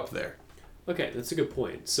they grew up there. Okay, that's a good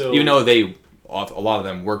point. So even though a lot of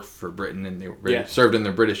them worked for Britain and they served in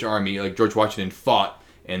the British Army, like George Washington fought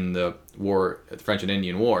in the French and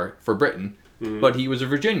Indian War for Britain. But he was a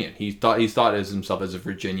Virginian. He thought as himself as a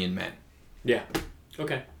Virginian man. Yeah.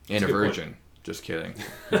 Okay. And a virgin. Point. Just kidding.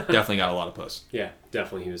 Definitely got a lot of puss. Yeah,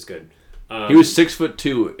 definitely he was good. He was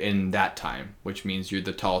 6'2" in that time, which means you're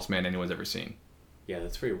the tallest man anyone's ever seen. Yeah,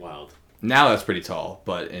 that's pretty wild. Now that's pretty tall,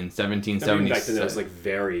 but in 1770, back then that was like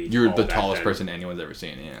very. You're the tallest person anyone's ever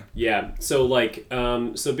seen. Yeah. Yeah. So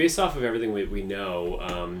so based off of everything we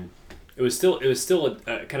know, it was still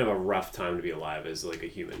a kind of a rough time to be alive as like a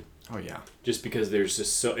human. Oh yeah. Just because there's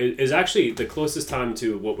just it is actually the closest time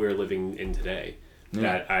to what we're living in today. Yeah.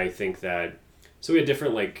 That I think that. So we had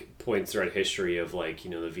different like points throughout history of like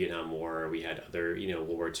the Vietnam War. We had other World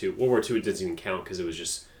War II. World War II it doesn't even count because it was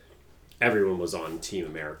just everyone was on Team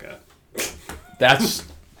America. That's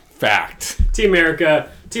fact. Team America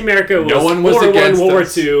was no one was against World War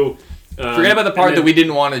us. II. Forget about the part that we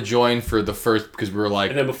didn't want to join for the first because we were like.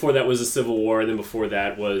 And then before that was the Civil War, and then before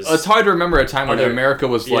that was. It's hard to remember a time when America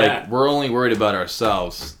was like, we're only worried about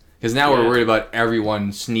ourselves. Because now we're worried about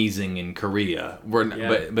everyone sneezing in Korea. But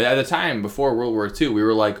at the time, before World War II, we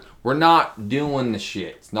were like, we're not doing the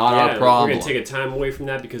shit. It's not our problem. We're going to take a time away from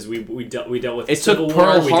that because we dealt with it took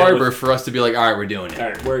Pearl Harbor for us to be like, all right, we're doing it. All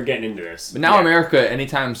right, we're getting into this. But now America,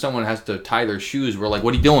 anytime someone has to tie their shoes, we're like,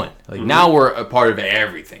 what are you doing? Like now we're a part of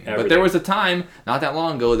everything. But there was a time, not that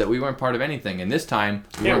long ago, that we weren't part of anything. And this time,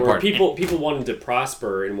 we weren't part of anything. People wanted to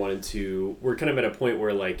prosper and wanted to... We're kind of at a point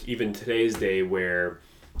where like even today's day where...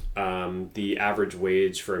 the average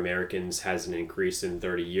wage for Americans hasn't increased in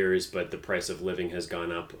 30 years, but the price of living has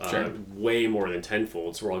gone up way more than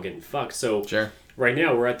tenfold, so we're all getting fucked. So right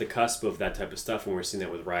now, we're at the cusp of that type of stuff, and we're seeing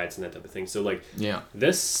that with riots and that type of thing. So, like,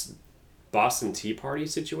 this Boston Tea Party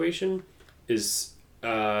situation is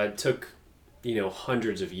took,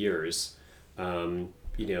 hundreds of years, to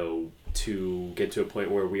get to a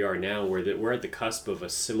point where we are now, where we're at the cusp of a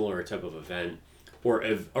similar type of event,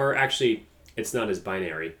 or actually, it's not as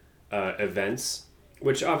binary. Events,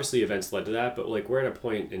 which obviously events led to that, but like we're at a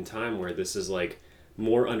point in time where this is like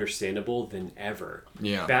more understandable than ever.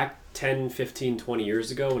 Yeah. Back 10, 15, 20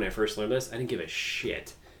 years ago when I first learned this, I didn't give a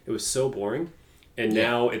shit. It was so boring. And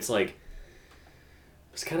now it's like,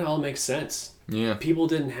 this kind of all makes sense. Yeah. People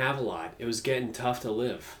didn't have a lot. It was getting tough to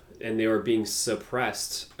live. And they were being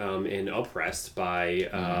suppressed and oppressed by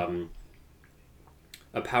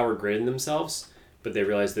a power greater than themselves. But they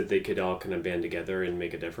realized that they could all kind of band together and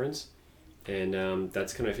make a difference. And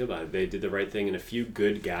that's kind of how I feel about it. They did the right thing, and a few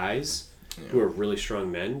good guys who are really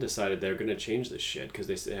strong men decided they're going to change this shit because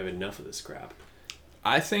they have enough of this crap.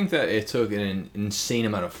 I think that it took an insane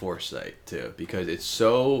amount of foresight, too, because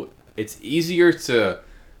it's easier to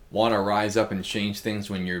want to rise up and change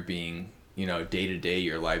things when you're being, day to day,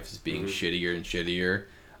 your life is being shittier and shittier.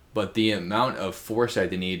 But the amount of foresight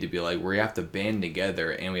they need to be like, we have to band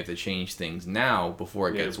together and we have to change things now before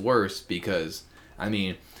it gets worse. Because, I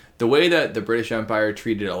mean, the way that the British Empire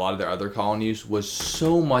treated a lot of their other colonies was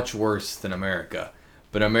so much worse than America.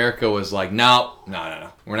 But America was like, no,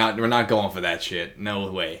 we're not going for that shit.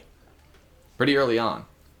 No way. Pretty early on.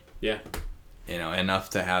 Yeah. Enough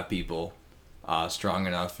to have people strong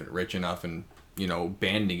enough and rich enough and,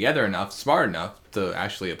 band together enough, smart enough to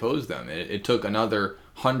actually oppose them. It took another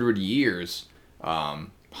 100 years,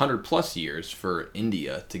 100 plus years for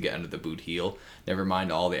India to get under the boot heel. Never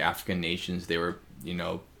mind all the African nations they were,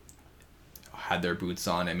 had their boots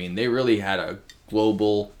on. I mean, they really had a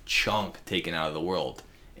global chunk taken out of the world.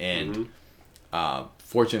 And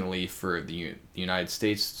fortunately for the United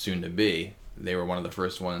States, soon to be, they were one of the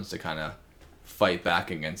first ones to kind of fight back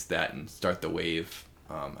against that and start the wave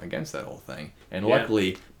against that whole thing. And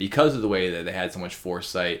luckily, because of the way that they had so much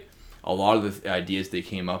foresight, a lot of the ideas they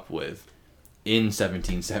came up with in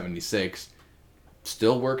 1776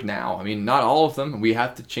 still work now. I mean, not all of them. We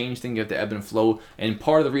have to change things. You have to ebb and flow. And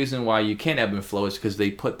part of the reason why you can't ebb and flow is because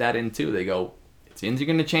they put that in too. They go, things are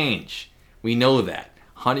going to change. We know that.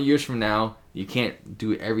 100 years from now, you can't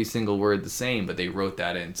do every single word the same, but they wrote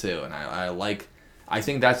that in too. And I like I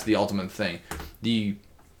think that's the ultimate thing. The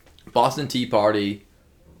Boston Tea Party,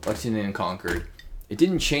 Lexington and Concord, it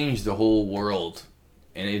didn't change the whole world,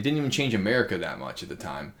 and it didn't even change America that much at the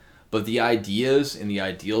time. But the ideas and the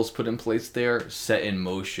ideals put in place there set in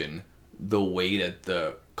motion the way that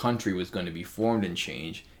the country was going to be formed and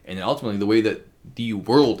change, and ultimately the way that the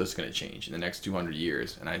world is going to change in the next 200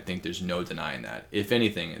 years. And I think there's no denying that. If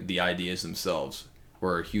anything, the ideas themselves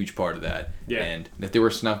were a huge part of that. Yeah. And if they were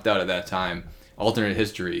snuffed out at that time, alternate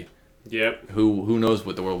history. Yep. Who knows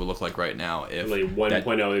what the world would look like right now if like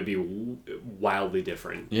 1.0 would be wildly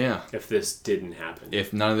different. Yeah. If this didn't happen.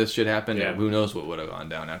 If none of this shit happened, yeah. Who knows what would have gone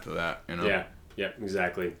down after that, you know? Yeah. Yeah,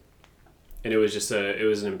 exactly. And it was just it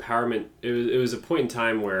was an empowerment. It was a point in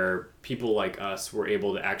time where people like us were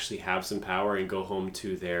able to actually have some power and go home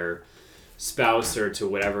to their spouse or to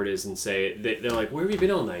whatever it is and say, they're like, where have you been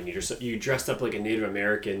all night? And you dressed up like a Native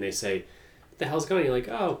American. They say, what the hell's going on? You're like,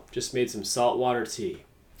 oh, just made some saltwater tea.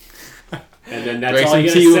 And then that's all you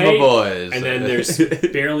gotta say. With my boys. And then there's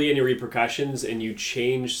barely any repercussions, and you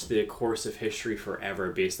change the course of history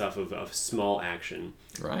forever based off of a small action.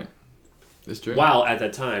 Right. That's true. While at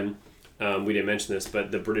that time, we didn't mention this,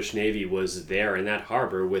 but the British Navy was there in that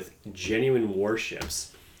harbor with genuine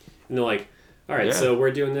warships. And they're like, all right, so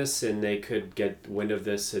we're doing this, and they could get wind of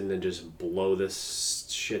this and then just blow this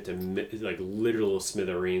shit to like literal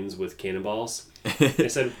smithereens with cannonballs. They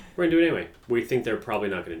said, we're going to do it anyway. We think they're probably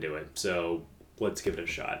not going to do it, so let's give it a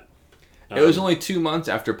shot. It was only 2 months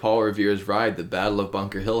after Paul Revere's ride, the Battle of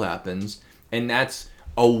Bunker Hill happens, and that's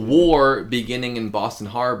a war beginning in Boston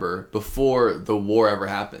Harbor before the war ever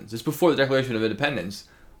happens. It's before the Declaration of Independence.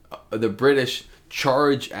 The British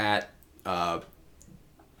charge at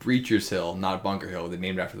Breacher's Hill, not Bunker Hill. They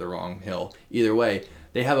named it after the wrong hill. Either way,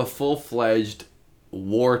 they have a full-fledged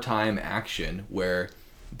wartime action where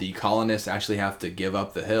the colonists actually have to give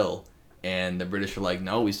up the hill, and the British are like,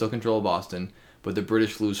 no, we still control Boston, but the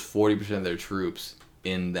British lose 40% of their troops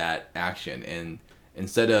in that action, and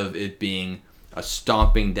instead of it being a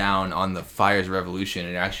stomping down on the fires of revolution,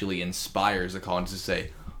 it actually inspires the colonists to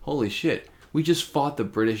say, holy shit, we just fought the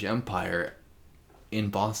British Empire in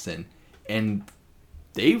Boston, and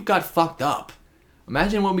they've got fucked up.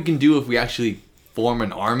 Imagine what we can do if we actually form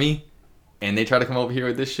an army, and they try to come over here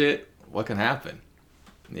with this shit. What can happen?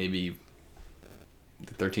 Maybe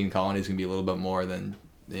the 13 colonies can be a little bit more than,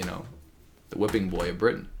 the whipping boy of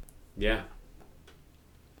Britain. Yeah.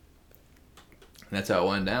 And that's how it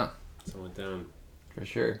went down. That's how it went down. For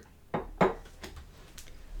sure.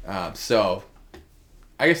 So,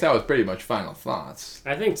 I guess that was pretty much final thoughts.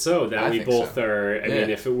 I think so. That we both are. I mean,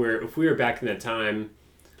 if we were back in that time,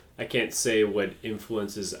 I can't say what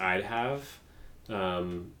influences I'd have.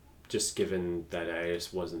 Just given that I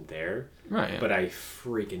just wasn't there. Right. Yeah. But I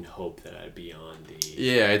freaking hope that I'd be on the...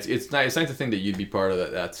 Yeah, it's nice to think that you'd be part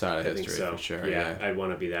of that side of history, so. For sure. Yeah, I'd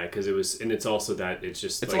want to be that, because it was... And it's also that it's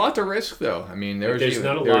just... It's a lot to risk, though. I mean, there's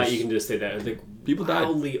not a lot you can just say that. People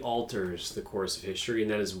wildly alters the course of history, and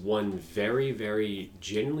that is one very, very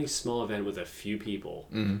genuinely small event with a few people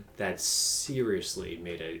that seriously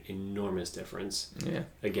made an enormous difference. Yeah.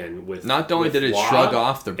 Again, with... Not only did it shrug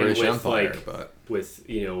off the British Empire, but... With,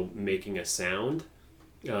 making a sound...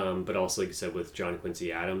 but also, like you said, with John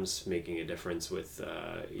Quincy Adams making a difference with,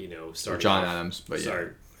 starting John off, Adams, but sorry.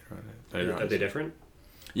 Are they different?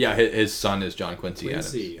 Yeah, his son is John Quincy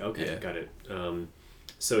Adams. Okay, yeah. Got it.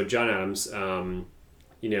 So John Adams,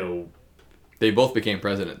 They both became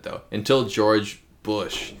president, though. Until George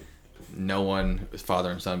Bush, no one, his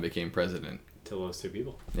father and son, became president. Until those two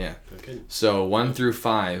people. Yeah. Okay. So 1 through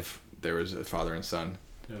 5, there was a father and son.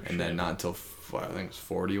 Oh, and then not until, I think it was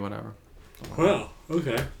 40, whatever. Wow.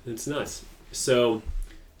 Okay, that's nuts. So,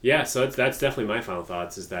 yeah. So that's definitely my final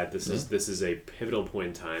thoughts. Is that this is a pivotal point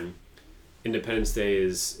in time. Independence Day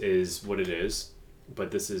is what it is, but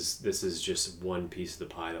this is just one piece of the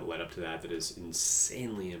pie that led up to that is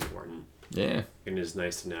insanely important. Yeah. And it's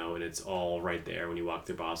nice to know, and it's all right there when you walk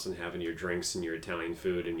through Boston, having your drinks and your Italian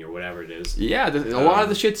food and your whatever it is. Yeah, a lot of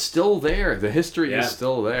the shit's still there. The history is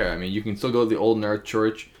still there. I mean, you can still go to the Old North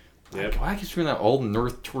Church. Yep. Why I keep screaming that Old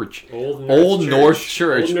North Church? Old North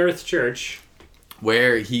Church. Old North Church.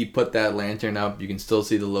 Where he put that lantern up, you can still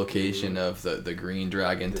see the location of the Green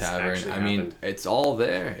Dragon Tavern. I mean, it's all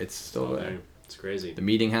there. It's still there. It's crazy. The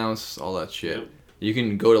meeting house, all that shit. Yep. You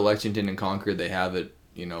can go to Lexington and Concord. They have it,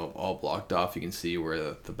 all blocked off. You can see where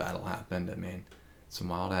the battle happened. I mean, some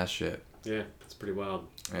wild ass shit. Yeah, it's pretty wild.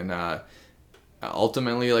 And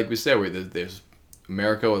ultimately, like we said, there's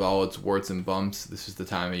America with all its warts and bumps. This is the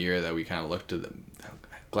time of year that we kind of look to the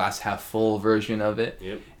glass half full version of it.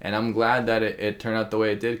 Yep. And I'm glad that it turned out the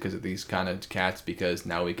way it did because of these kind of cats, because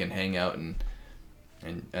now we can hang out and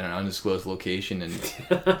and at an undisclosed location and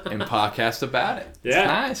podcast about it.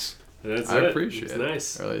 Yeah. It's nice. I appreciate it.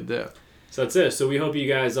 Nice. I really do. So that's it. So we hope you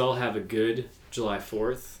guys all have a good July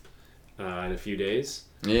 4th in a few days.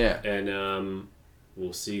 Yeah. And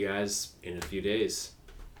we'll see you guys in a few days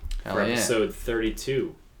Hell for yeah. episode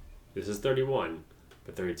 32. This is 31,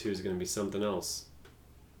 but 32 is going to be something else.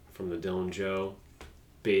 From the Dylan Joe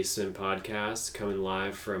Basin podcast, coming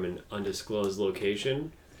live from an undisclosed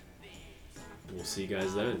location. We'll see you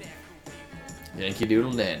guys then. Yankee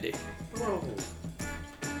Doodle Dandy.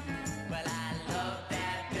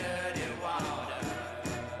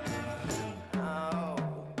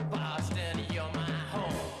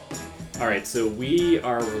 All right, so we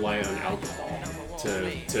are relying on alcohol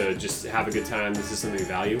to just have a good time. This is something we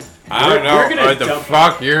value. I don't know what the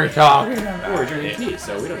fuck you're talking about. We're drinking tea,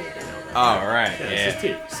 so we don't need to know that. All right, yeah. It's just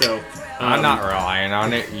tea. So I'm not relying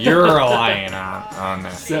on it. You're relying on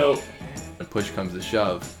it. So when push comes to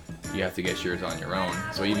shove, you have to get yours on your own.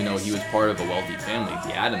 So even though he was part of a wealthy family,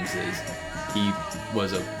 the Adamses, he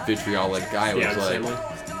was a vitriolic guy. It was like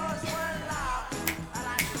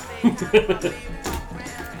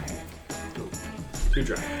too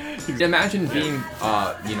dry. Imagine being,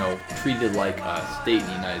 treated like a state in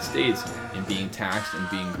the United States and being taxed and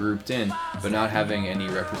being grouped in, but not having any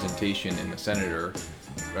representation in the Senate or,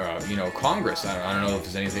 Congress. I don't know if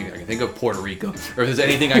there's anything I can think of, Puerto Rico, or if there's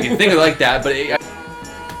anything I can think of like that, but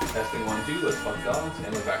best thing I want to do is fuck dogs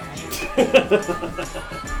and we're back to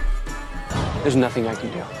you. There's nothing I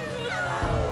can do.